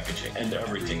to packaging and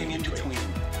everything in between.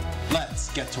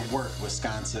 Let's get to work,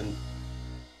 Wisconsin.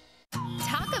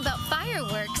 Talk about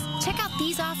fireworks. Check out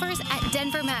these offers at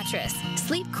Denver Mattress.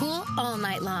 Sleep cool all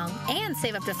night long and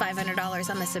save up to $500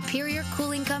 on the superior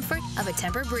cooling comfort of a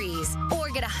Tempur-Breeze. Or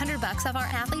get $100 off our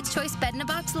Athlete's Choice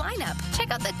Bed-in-a-Box lineup.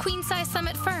 Check out the Queen Size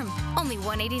Summit Firm. Only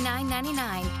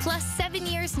 $189.99 plus 7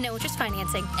 years no interest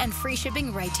financing and free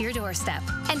shipping right to your doorstep.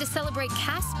 And to celebrate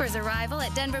Casper's arrival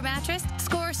at Denver Mattress,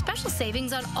 score special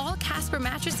savings on all Casper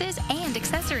mattresses and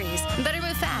accessories. Better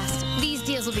move fast. These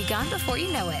deals will be gone before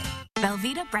you know it.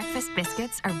 Velveeta breakfast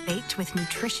biscuits are baked with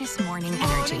nutritious morning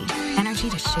energy. Energy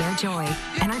to share joy.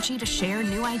 Energy to share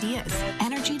new ideas.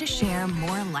 Energy to share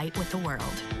more light with the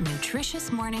world.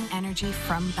 Nutritious morning energy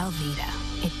from Velveeta.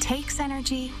 It takes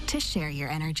energy to share your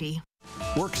energy.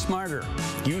 Work smarter.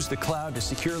 Use the cloud to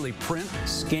securely print,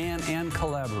 scan, and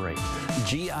collaborate.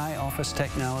 GI Office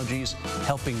Technologies,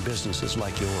 helping businesses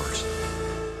like yours.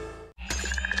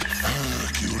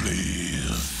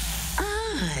 Hercules. I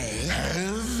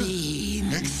have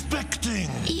been expecting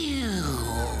you.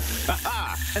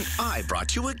 Haha! And I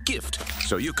brought you a gift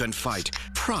so you can fight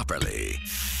properly.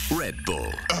 Red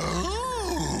Bull.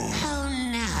 Oh! How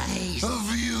nice.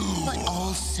 Of you. But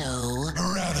also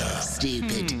rather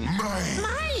stupid. Mine.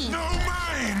 Mine. No,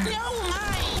 mine. No,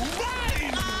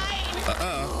 mine.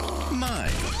 Mine.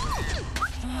 Mine.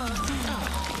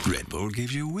 Red Bull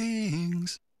gives you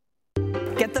wings.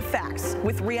 Get the facts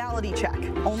with Reality Check,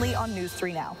 only on News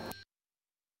 3 Now.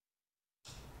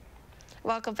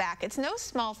 Welcome back. It's no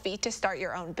small feat to start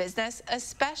your own business,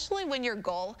 especially when your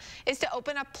goal is to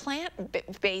open a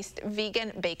plant-based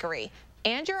vegan bakery.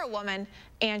 And you're a woman,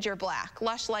 and you're black.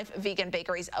 Lush Life Vegan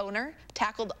Bakery's owner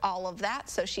tackled all of that,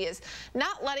 so she is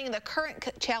not letting the current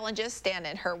challenges stand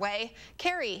in her way.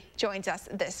 Carrie joins us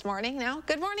this morning now.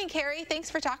 Good morning, Carrie. Thanks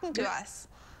for talking to us.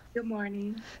 Good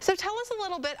morning. So tell us a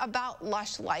little bit about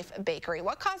Lush Life Bakery.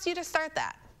 What caused you to start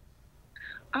that?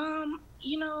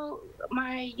 You know,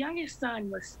 my youngest son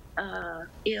was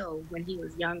ill when he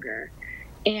was younger,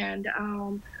 and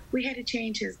we had to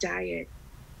change his diet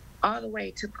all the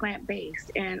way to plant-based,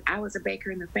 and I was a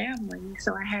baker in the family,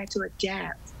 so I had to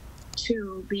adapt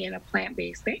to being a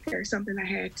plant-based baker, something I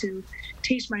had to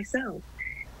teach myself.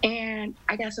 And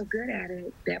I got so good at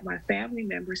it that my family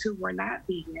members who were not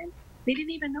vegan, they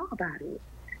didn't even know about it.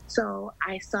 So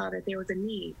I saw that there was a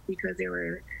need because there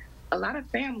were a lot of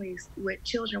families with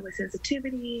children with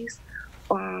sensitivities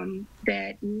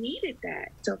that needed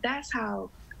that. So that's how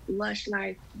Lush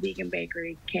Life Vegan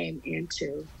Bakery came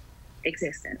into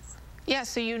existence. Yeah,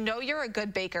 so you know you're a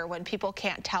good baker when people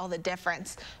can't tell the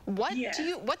difference. What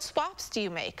swaps do you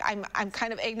make? I'm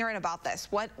kind of ignorant about this.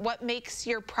 What makes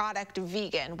your product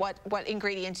vegan? What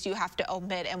ingredients do you have to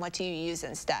omit, and what do you use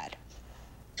instead?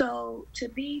 So to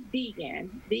be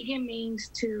vegan means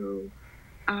to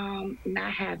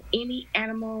not have any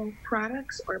animal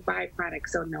products or byproducts.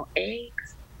 So no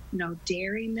eggs, no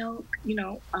dairy milk,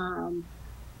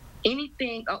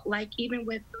 anything like even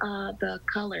with the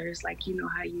colors, like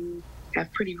how you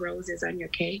have pretty roses on your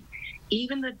cake,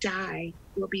 even the dye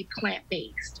will be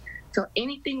plant-based. So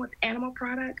anything with animal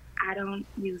product, I don't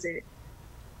use it.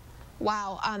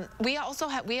 Wow. We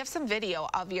have some video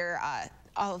of your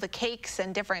all the cakes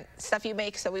and different stuff you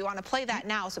make, so we want to play that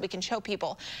now so we can show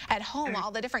people at home all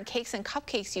the different cakes and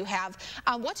cupcakes you have.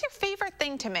 What's your favorite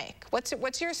thing to make?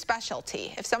 What's your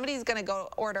specialty? If somebody's going to go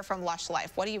order from Lush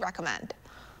Life, what do you recommend?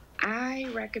 I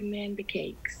recommend the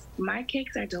cakes. My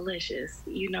cakes are delicious.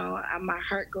 My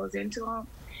heart goes into them,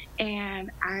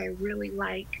 and I really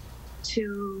like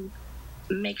to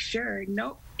make sure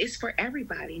it's for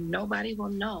everybody. Nobody will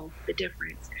know the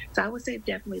difference. So I would say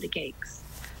definitely the cakes.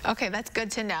 Okay, that's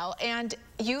good to know. And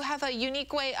you have a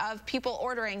unique way of people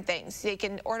ordering things. They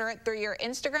can order it through your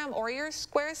Instagram or your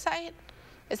Square site.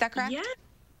 Is that correct?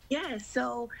 Yes.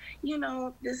 So,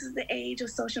 this is the age of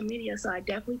social media. So I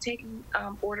definitely take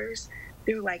orders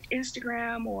through like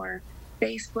Instagram or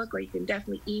Facebook, or you can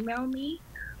definitely email me.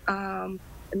 A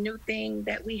new thing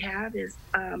that we have is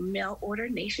mail order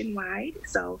nationwide.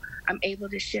 So I'm able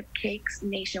to ship cakes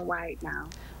nationwide now.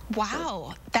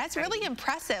 Wow, that's really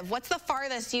impressive. What's the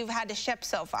farthest you've had to ship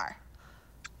so far?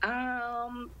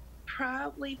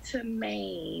 Probably to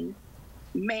Maine,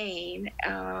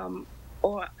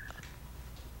 or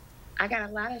I got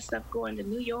a lot of stuff going to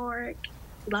New York,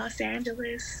 Los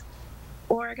Angeles,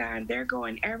 Oregon. They're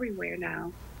going everywhere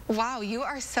now. Wow, you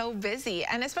are so busy,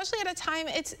 and especially at a time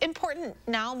it's important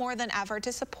now more than ever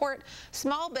to support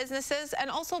small businesses and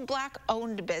also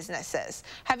Black-owned businesses.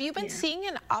 Have you been seeing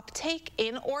an uptake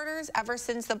in orders ever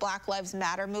since the Black Lives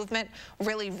Matter movement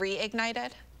really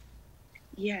reignited?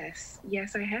 Yes,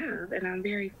 I have, and I'm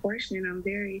very fortunate. I'm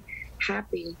very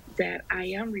happy that I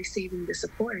am receiving the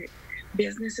support.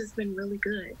 Business has been really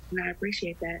good, and I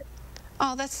appreciate that.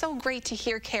 Oh, that's so great to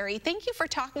hear, Carrie. Thank you for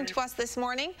talking to us this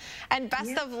morning, and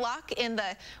best of luck in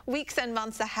the weeks and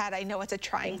months ahead. I know it's a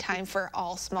trying time for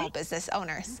all small business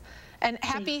owners. And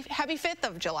happy 5th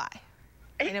of July.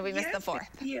 I know we missed the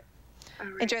 4th.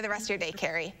 Enjoy the rest of your day,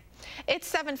 Carrie.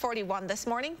 It's 7:41 this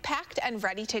morning, packed and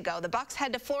ready to go. The Bucks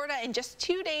head to Florida in just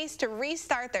 2 days to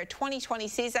restart their 2020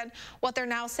 season, what they're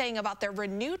now saying about their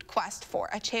renewed quest for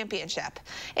a championship.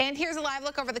 And here's a live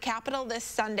look over the Capitol this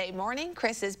Sunday morning.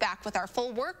 Chris is back with our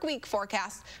full work week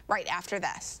forecast right after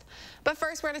this. But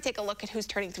first, we're going to take a look at who's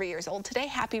turning 3 years old today.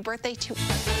 Happy birthday to...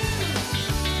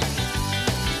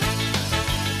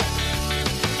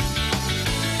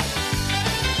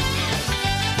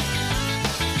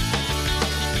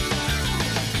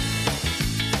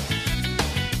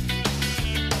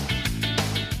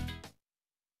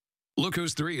 Look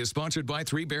Who's 3 is sponsored by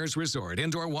Three Bears Resort,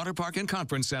 Indoor Water Park and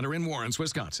Conference Center in Warrens,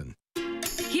 Wisconsin.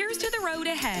 Here's to the road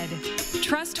ahead.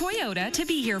 Trust Toyota to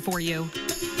be here for you.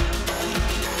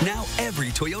 Now every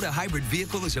Toyota hybrid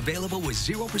vehicle is available with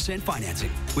 0%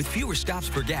 financing. With fewer stops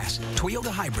per gas,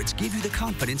 Toyota hybrids give you the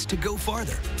confidence to go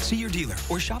farther. See your dealer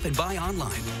or shop and buy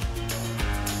online.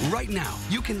 Right now,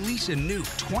 you can lease a new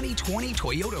 2020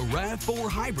 Toyota RAV4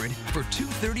 Hybrid for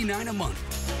 $239 a month.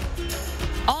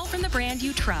 All from the brand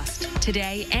you trust,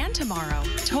 today and tomorrow.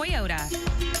 Toyota.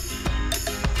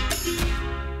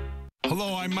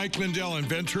 Hello, I'm Mike Lindell,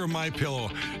 inventor of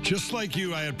MyPillow. Just like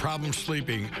you, I had problems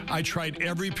sleeping. I tried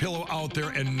every pillow out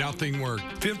there and nothing worked.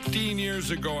 15 years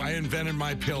ago, I invented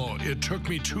MyPillow. It took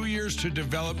me 2 years to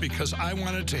develop because I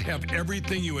wanted to have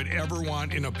everything you would ever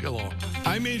want in a pillow.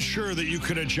 I made sure that you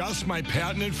could adjust my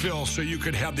patented fill so you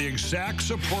could have the exact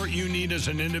support you need as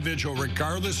an individual,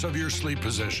 regardless of your sleep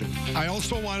position. I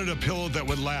also wanted a pillow that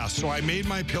would last, so I made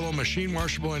MyPillow machine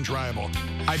washable and dryable.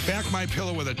 I backed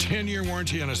MyPillow with a 10-year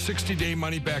warranty and a 60-day 30-day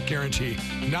money-back guarantee.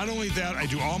 Not only that, I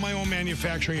do all my own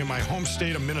manufacturing in my home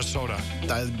state of Minnesota.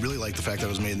 I really like the fact that it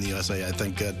was made in the USA. I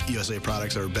think that USA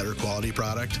products are a better quality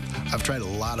product. I've tried a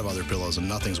lot of other pillows, and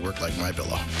nothing's worked like my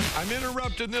pillow. I'm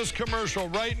interrupting this commercial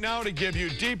right now to give you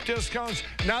deep discounts,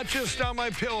 not just on my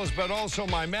pillows, but also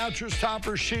my mattress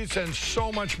toppers, sheets, and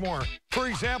so much more. For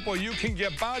example, you can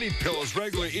get body pillows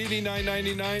regularly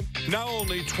 $89.99, now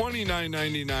only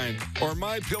 $29.99, or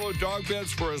My Pillow dog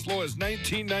beds for as low as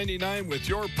 $19.99 with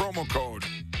your promo code.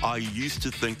 I used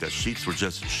to think that sheets were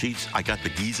just sheets. I got the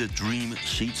Giza Dream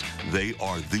sheets. They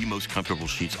are the most comfortable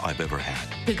sheets I've ever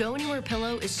had. The Go Anywhere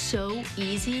pillow is so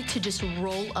easy to just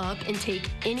roll up and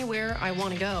take anywhere I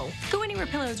want to go. Go Anywhere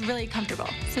pillow is really comfortable,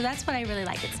 so that's what I really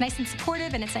like. It's nice and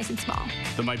supportive, and it's nice and small.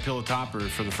 The My Pillow topper,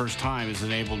 for the first time, has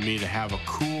enabled me to have a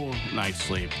cool night's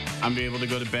sleep. I'm able to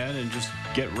go to bed and just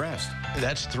get rest.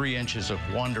 That's 3 inches of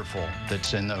wonderful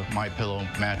that's in the My Pillow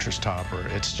mattress topper.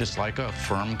 It's just like a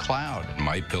firm cloud.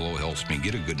 My Pillow helps me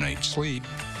get a good night's sleep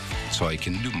so I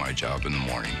can do my job in the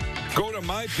morning. Go to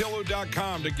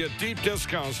MyPillow.com to get deep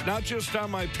discounts, not just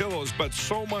on My Pillows, but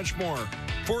so much more.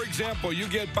 For example, you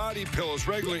get body pillows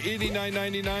regularly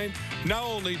 $89.99, now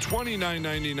only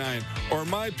 $29.99, or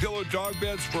My Pillow dog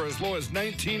beds for as low as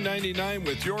 $19.99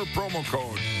 with your promo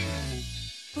code.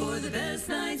 For the best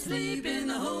night's sleep in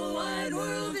the whole wide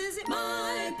world, visit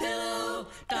MyPillow.com.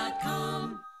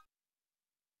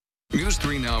 News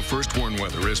 3 Now First Warn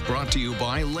Weather is brought to you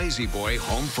by Lazy Boy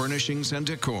Home Furnishings and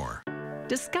Decor.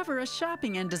 Discover a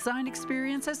shopping and design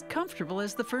experience as comfortable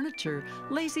as the furniture.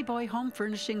 Lazy Boy Home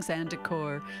Furnishings and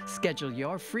Decor. Schedule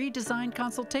your free design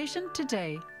consultation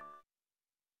today.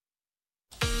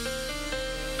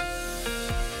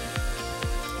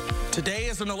 Today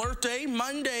is an alert day.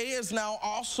 Monday is now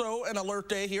also an alert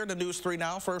day here to News 3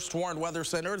 Now First Warn Weather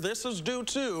Center. This is due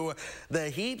to the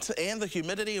heat and the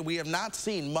humidity. We have not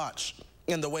seen much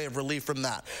in the way of relief from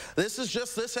that. This is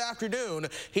just this afternoon.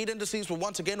 Heat indices will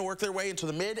once again work their way into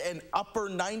the mid and upper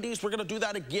 90s. We're going to do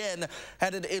that again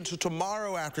headed into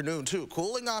tomorrow afternoon too.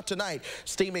 Cooling off tonight,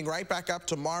 steaming right back up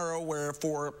tomorrow, where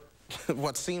for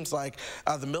what seems like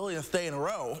the millionth day in a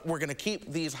row, we're going to keep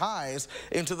these highs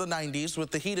into the 90s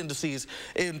with the heat indices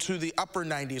into the upper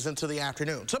 90s into the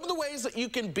afternoon. Some of the ways that you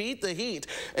can beat the heat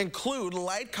include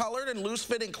light colored and loose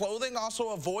fitting clothing.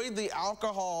 Also avoid the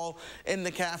alcohol and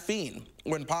the caffeine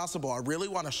when possible. I really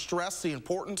want to stress the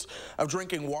importance of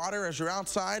drinking water as you're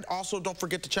outside. Also, don't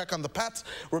forget to check on the pets.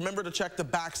 Remember to check the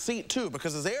back seat too,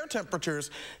 because as air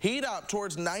temperatures heat up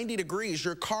towards 90 degrees,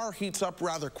 your car heats up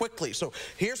rather quickly. So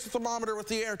here's the thermometer with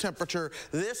the air temperature.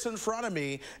 This in front of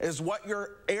me is what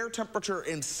your air temperature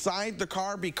inside the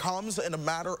car becomes in a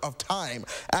matter of time.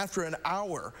 After an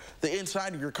hour, the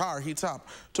inside of your car heats up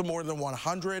to more than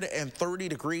 130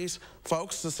 degrees.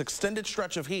 Folks, this extended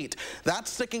stretch of heat,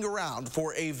 that's sticking around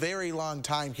for a very long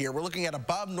time here. We're looking at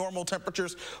above normal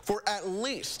temperatures for at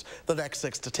least the next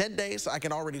 6 to 10 days. I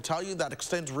can already tell you that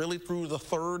extends really through the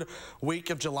 3rd week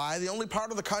of July. The only part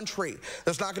of the country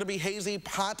that's not going to be hazy,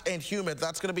 hot, and humid,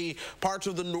 that's going to be parts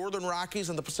of the northern Rockies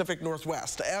and the Pacific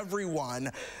Northwest.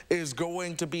 Everyone is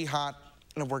going to be hot,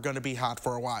 and we're going to be hot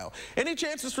for a while. Any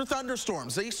chances for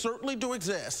thunderstorms? They certainly do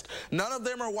exist. None of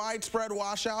them are widespread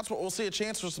washouts, but we'll see a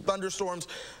chance for some thunderstorms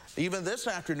even this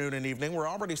afternoon and evening. We're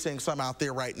already seeing some out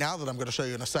there right now that I'm going to show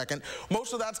you in a second.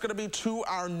 Most of that's going to be to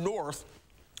our north.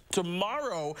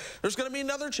 Tomorrow, there's going to be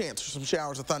another chance for some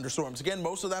showers of thunderstorms. Again,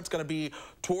 most of that's going to be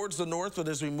towards the north, but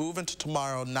as we move into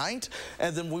tomorrow night,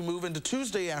 and then we move into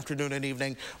Tuesday afternoon and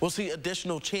evening, we'll see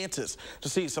additional chances to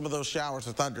see some of those showers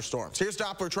of thunderstorms. Here's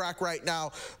Doppler track right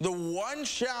now. The one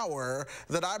shower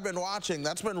that I've been watching,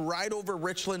 that's been right over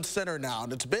Richland Center now,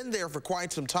 and it's been there for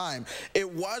quite some time.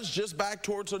 It was just back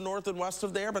towards the north and west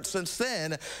of there, but since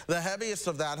then, the heaviest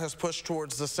of that has pushed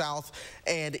towards the south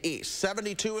and east.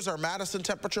 72 is our Madison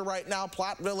temperature right now.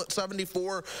 Platteville at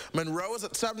 74, Monroe is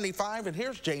at 75, and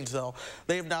here's Janesville.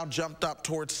 They've now jumped up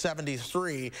towards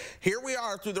 73. Here we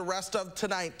are through the rest of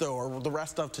tonight, though, or the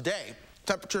rest of today.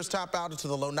 Temperatures top out into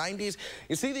the low 90s.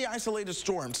 You see the isolated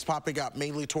storms popping up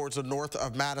mainly towards the north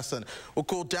of Madison. We'll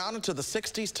cool down into the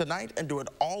 60s tonight and do it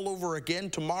all over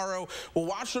again tomorrow. We'll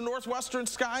watch the northwestern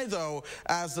sky, though,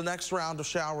 as the next round of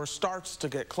showers starts to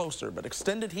get closer. But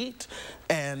extended heat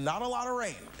and not a lot of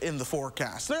rain in the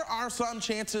forecast. There are some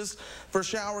chances for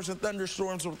showers and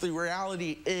thunderstorms, but the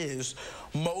reality is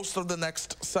most of the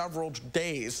next several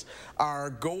days are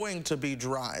going to be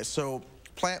dry. So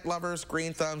plant lovers,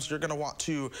 green thumbs, you're going to want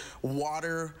to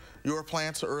water your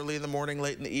plants early in the morning,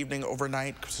 late in the evening,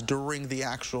 overnight, because during the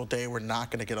actual day, we're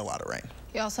not going to get a lot of rain.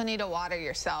 You also need to water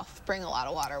yourself. Bring a lot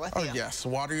of water with you. Oh, yes.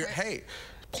 Water your, hey,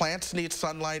 plants need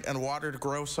sunlight and water to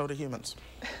grow, so do humans.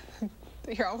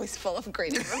 You're always full of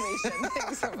great information.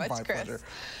 Thanks so much, My Chris. pleasure.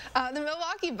 The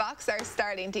Milwaukee Bucks are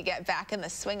starting to get back in the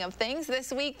swing of things.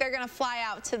 This week, they're going to fly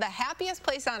out to the happiest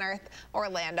place on earth,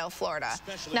 Orlando, Florida.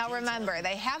 Now, remember,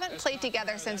 they haven't played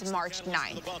together since March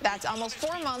 9th. That's almost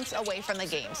 4 months away from the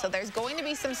game, so there's going to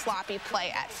be some sloppy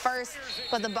play at first,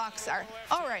 but the Bucks are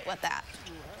all right with that.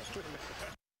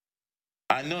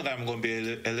 I know that I'm going to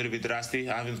be a little bit rusty.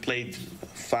 I haven't played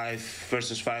 5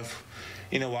 versus 5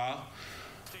 in a while.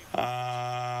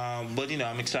 But, you know,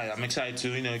 I'm excited. I'm excited to,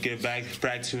 you know, get back,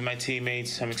 practice with my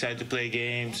teammates. I'm excited to play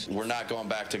games. We're not going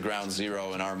back to ground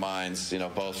zero in our minds, you know,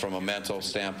 both from a mental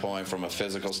standpoint, from a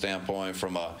physical standpoint,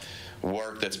 from a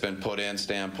work that's been put in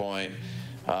standpoint.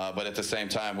 But at the same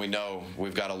time, we know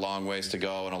we've got a long ways to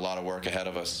go and a lot of work ahead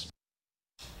of us.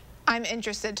 I'm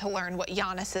interested to learn what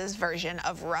Giannis's version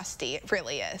of rusty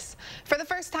really is. For the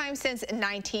first time since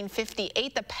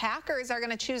 1958, the Packers are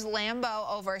going to choose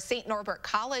Lambeau over St. Norbert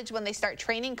College when they start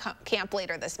training camp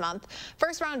later this month.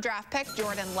 First-round draft pick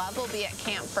Jordan Love will be at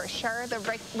camp for sure.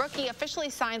 The rookie officially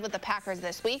signed with the Packers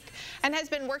this week and has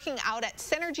been working out at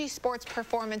Synergy Sports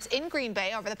Performance in Green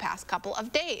Bay over the past couple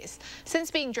of days.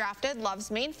 Since being drafted,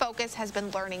 Love's main focus has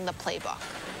been learning the playbook.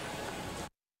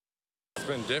 It's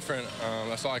been different.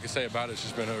 That's all I can say about it. It's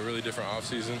just been a really different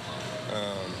offseason.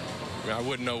 I mean, I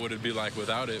wouldn't know what it'd be like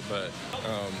without it, but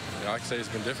you know, I can say it's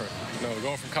been different. You know,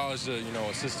 going from college to, you know,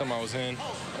 a system I was in,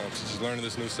 to just learning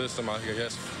this new system, I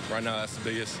guess right now that's the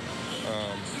biggest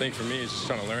thing for me is just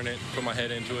trying to learn it, put my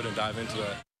head into it, and dive into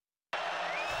that.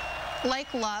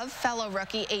 Like Love, fellow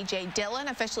rookie A.J. Dillon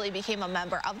officially became a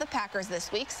member of the Packers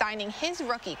this week, signing his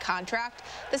rookie contract.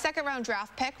 The second-round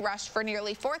draft pick rushed for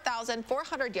nearly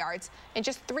 4,400 yards in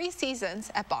just 3 seasons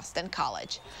at Boston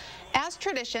College. As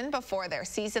tradition, before their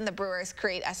season, the Brewers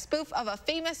create a spoof of a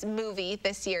famous movie,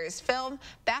 this year's film,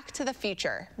 Back to the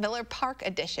Future, Miller Park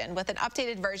edition, with an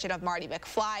updated version of Marty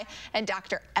McFly and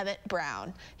Dr. Emmett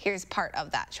Brown. Here's part of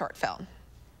that short film.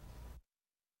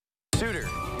 Suitor,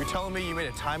 you're telling me you made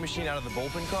a time machine out of the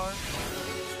bullpen car?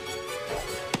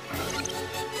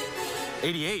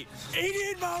 88.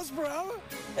 88 miles per hour?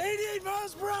 88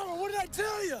 miles per hour, what did I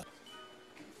tell you?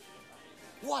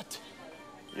 What?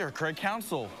 You're Craig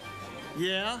Counsell.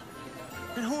 Yeah?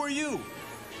 And who are you?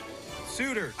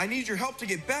 Suitor, I need your help to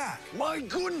get back. My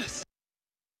goodness.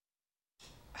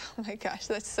 Oh my gosh,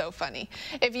 that's so funny.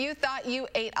 If you thought you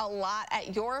ate a lot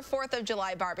at your 4th of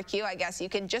July barbecue, I guess you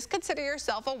can just consider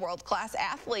yourself a world-class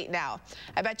athlete now.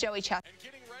 I bet Joey Chestnut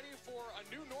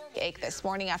ate this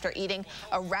morning after eating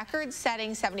a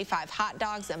record-setting 75 hot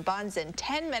dogs and buns in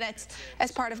 10 minutes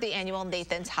as part of the annual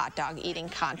Nathan's Hot Dog Eating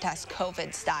Contest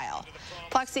COVID style.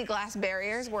 Plexiglass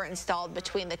barriers were installed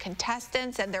between the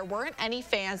contestants, and there weren't any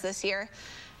fans this year.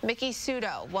 Mickey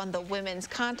Sudo won the women's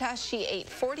contest. She ate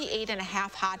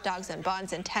 48.5 hot dogs and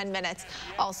buns in 10 minutes,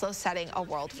 also setting a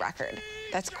world record.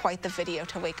 That's quite the video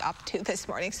to wake up to this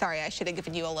morning. Sorry, I should have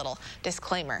given you a little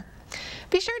disclaimer.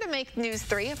 Be sure to make News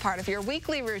 3 a part of your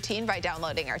weekly routine by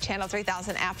downloading our Channel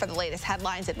 3000 app for the latest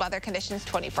headlines and weather conditions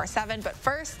 24/7. But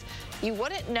first, you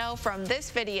wouldn't know from this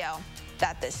video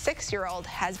that the 6-year-old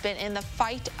has been in the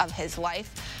fight of his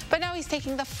life, but now he's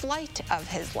taking the flight of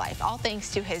his life, all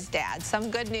thanks to his dad. Some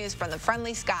good news from the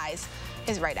friendly skies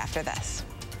is right after this.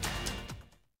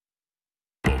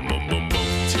 Two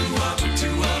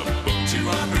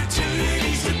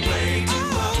opportunities to play.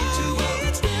 Two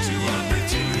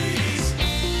opportunities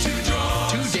to draw.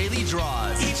 2 daily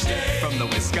draws Each day from the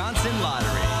Wisconsin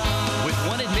Lottery, with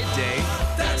one at midday.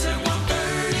 That's at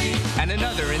 1:30. And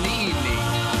another in the evening.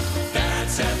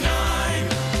 That's at 9.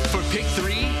 For pick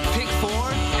 3, pick 4,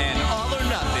 and all or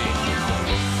nothing.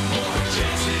 More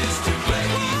chances to play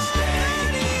each day.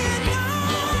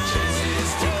 More chances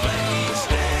to play each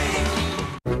day.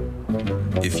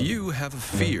 If you have a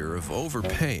fear of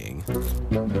overpaying,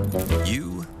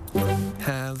 you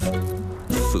have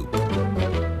FOOP.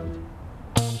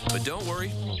 But don't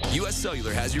worry, US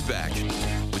Cellular has your back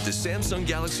with the Samsung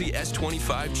Galaxy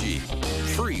S25G.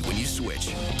 Free when you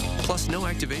switch, plus no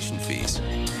activation fees.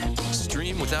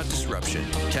 Stream without disruption,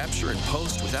 capture and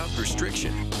post without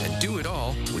restriction, and do it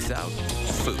all without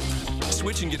FOOP.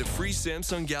 Switch and get a free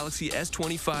Samsung Galaxy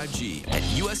S25G at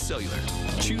US Cellular.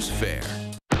 Choose fair.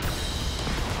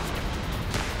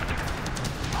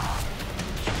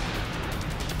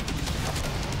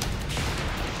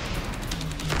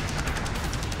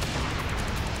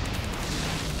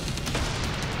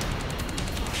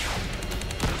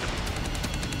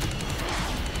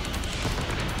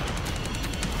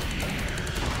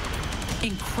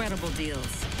 Incredible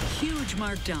deals, huge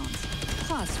markdowns,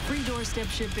 plus free doorstep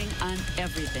shipping on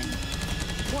everything.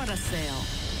 What a sale.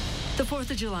 The 4th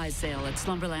of July sale at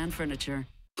Slumberland Furniture.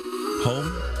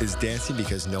 Home is dancing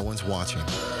because no one's watching.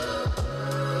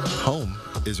 Home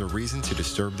is a reason to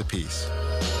disturb the peace.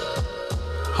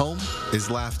 Home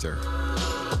is laughter.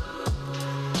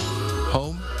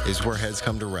 Home is where heads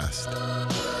come to rest.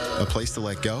 A place to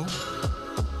let go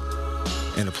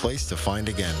and a place to find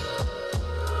again.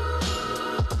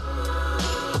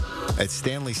 At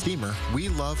Stanley Steamer, we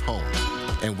love home,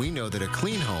 and we know that a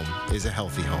clean home is a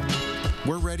healthy home.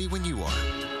 We're ready when you are.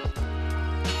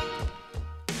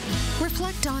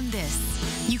 Reflect on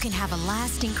this. You can have a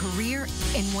lasting career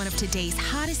in one of today's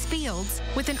hottest fields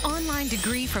with an online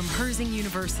degree from Herzing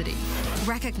University.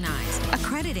 Recognized,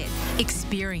 accredited,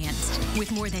 experienced,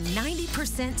 with more than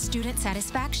 90% student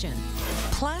satisfaction.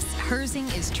 Plus,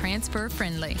 Herzing is transfer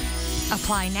friendly.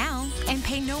 Apply now and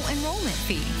pay no enrollment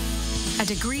fee. A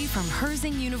degree from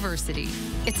Herzing University.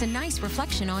 It's a nice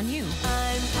reflection on you.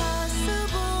 I'm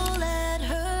possible at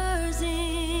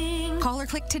Herzing. Call or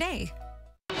click today.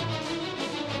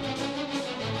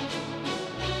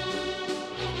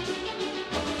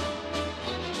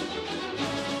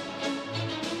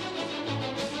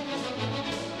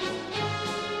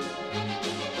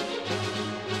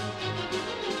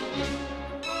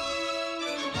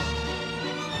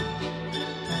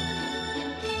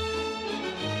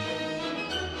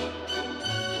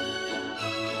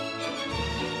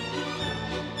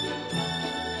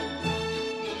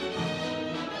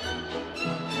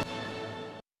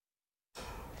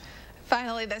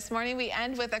 Finally this morning, we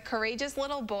end with a courageous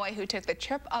little boy who took the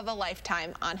trip of a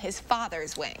lifetime on his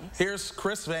father's wings. Here's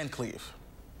Chris Van Cleve.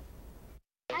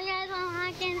 Hi guys,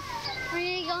 I'm Hawkins. We're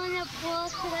going to go in the pool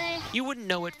today. You wouldn't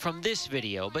know it from this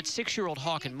video, but 6-year-old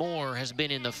Hawken Moore has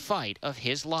been in the fight of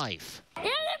his life.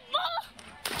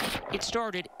 It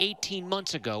started 18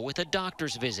 months ago with a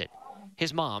doctor's visit.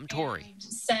 His mom, Tori,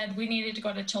 said we needed to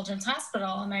go to Children's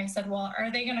Hospital, and I said, well, are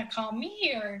they going to call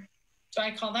me or do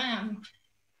I call them?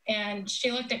 And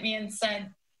she looked at me and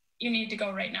said, you need to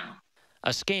go right now.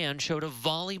 A scan showed a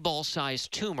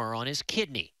volleyball-sized tumor on his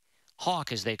kidney.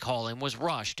 Hawk, as they call him, was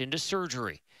rushed into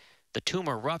surgery. The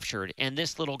tumor ruptured, and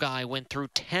this little guy went through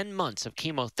 10 months of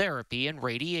chemotherapy and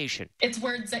radiation. It's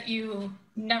words that you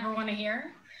never want to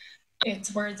hear.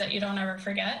 It's words that you don't ever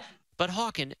forget. But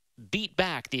Hawken beat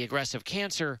back the aggressive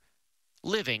cancer,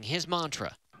 living his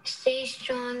mantra. Stay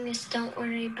strong, just don't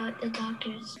worry about the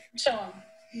doctors. Show them.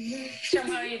 Show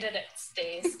them how you did it.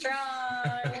 Stay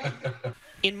strong.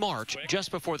 In March,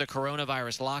 just before the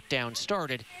coronavirus lockdown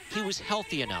started, he was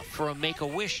healthy enough for a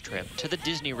Make-A-Wish trip to the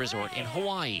Disney resort in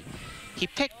Hawaii. He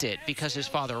picked it because his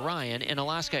father, Ryan, an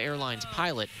Alaska Airlines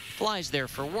pilot, flies there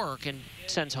for work and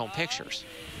sends home pictures.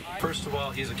 First of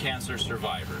all, he's a cancer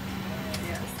survivor.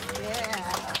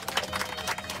 Yeah.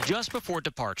 Just before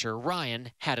departure,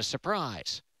 Ryan had a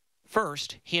surprise.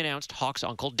 First, he announced Hawk's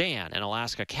Uncle Dan, an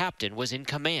Alaska captain, was in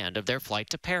command of their flight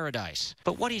to paradise.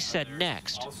 But what he said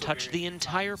next touched the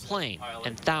entire plane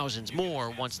and thousands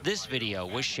more once this video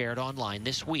was shared online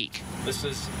this week. This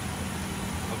is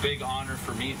a big honor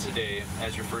for me today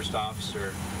as your first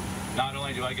officer. Not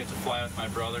only do I get to fly with my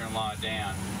brother-in-law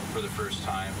Dan for the first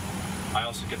time, I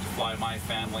also get to fly my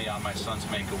family on my son's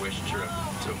Make-A-Wish trip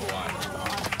to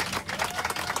Hawaii.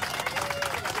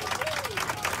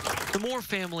 The Moore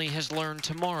family has learned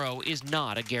tomorrow is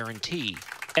not a guarantee.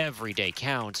 Every day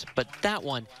counts, but that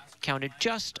one counted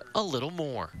just a little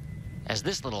more as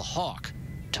this little hawk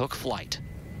took flight.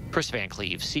 Chris Van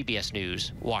Cleve, CBS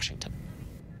News, Washington.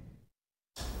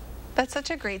 That's such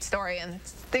a great story, and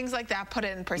things like that put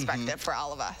it in perspective for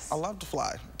all of us. I love to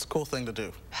fly. It's a cool thing to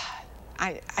do.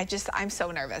 I'm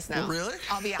so nervous now. Really?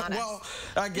 I'll be honest. Well,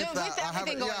 I get that. With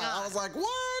everything going on. I was like,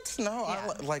 what? No, Yeah.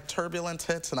 I like turbulence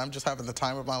hits, and I'm just having the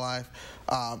time of my life.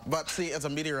 But see, as a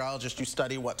meteorologist, you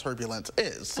study what turbulence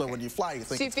is. So when you fly, you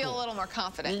think So you it's feel cool. a little more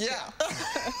confident. Yeah.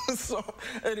 So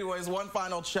anyways, one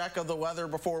final check of the weather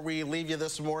before we leave you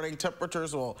this morning.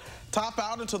 Temperatures will top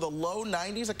out into the low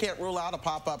 90s. I can't rule out a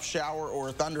pop-up shower or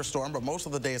a thunderstorm, but most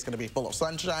of the day is going to be full of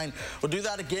sunshine. We'll do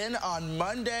that again on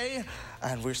Monday,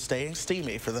 and we're staying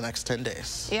steamy for the next 10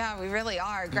 days. Yeah, we really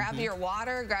are. Grab your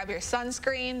water, grab your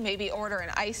sunscreen, maybe order an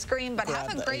ice cream, but Grab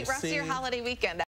have a the great rest of your AC. holiday weekend.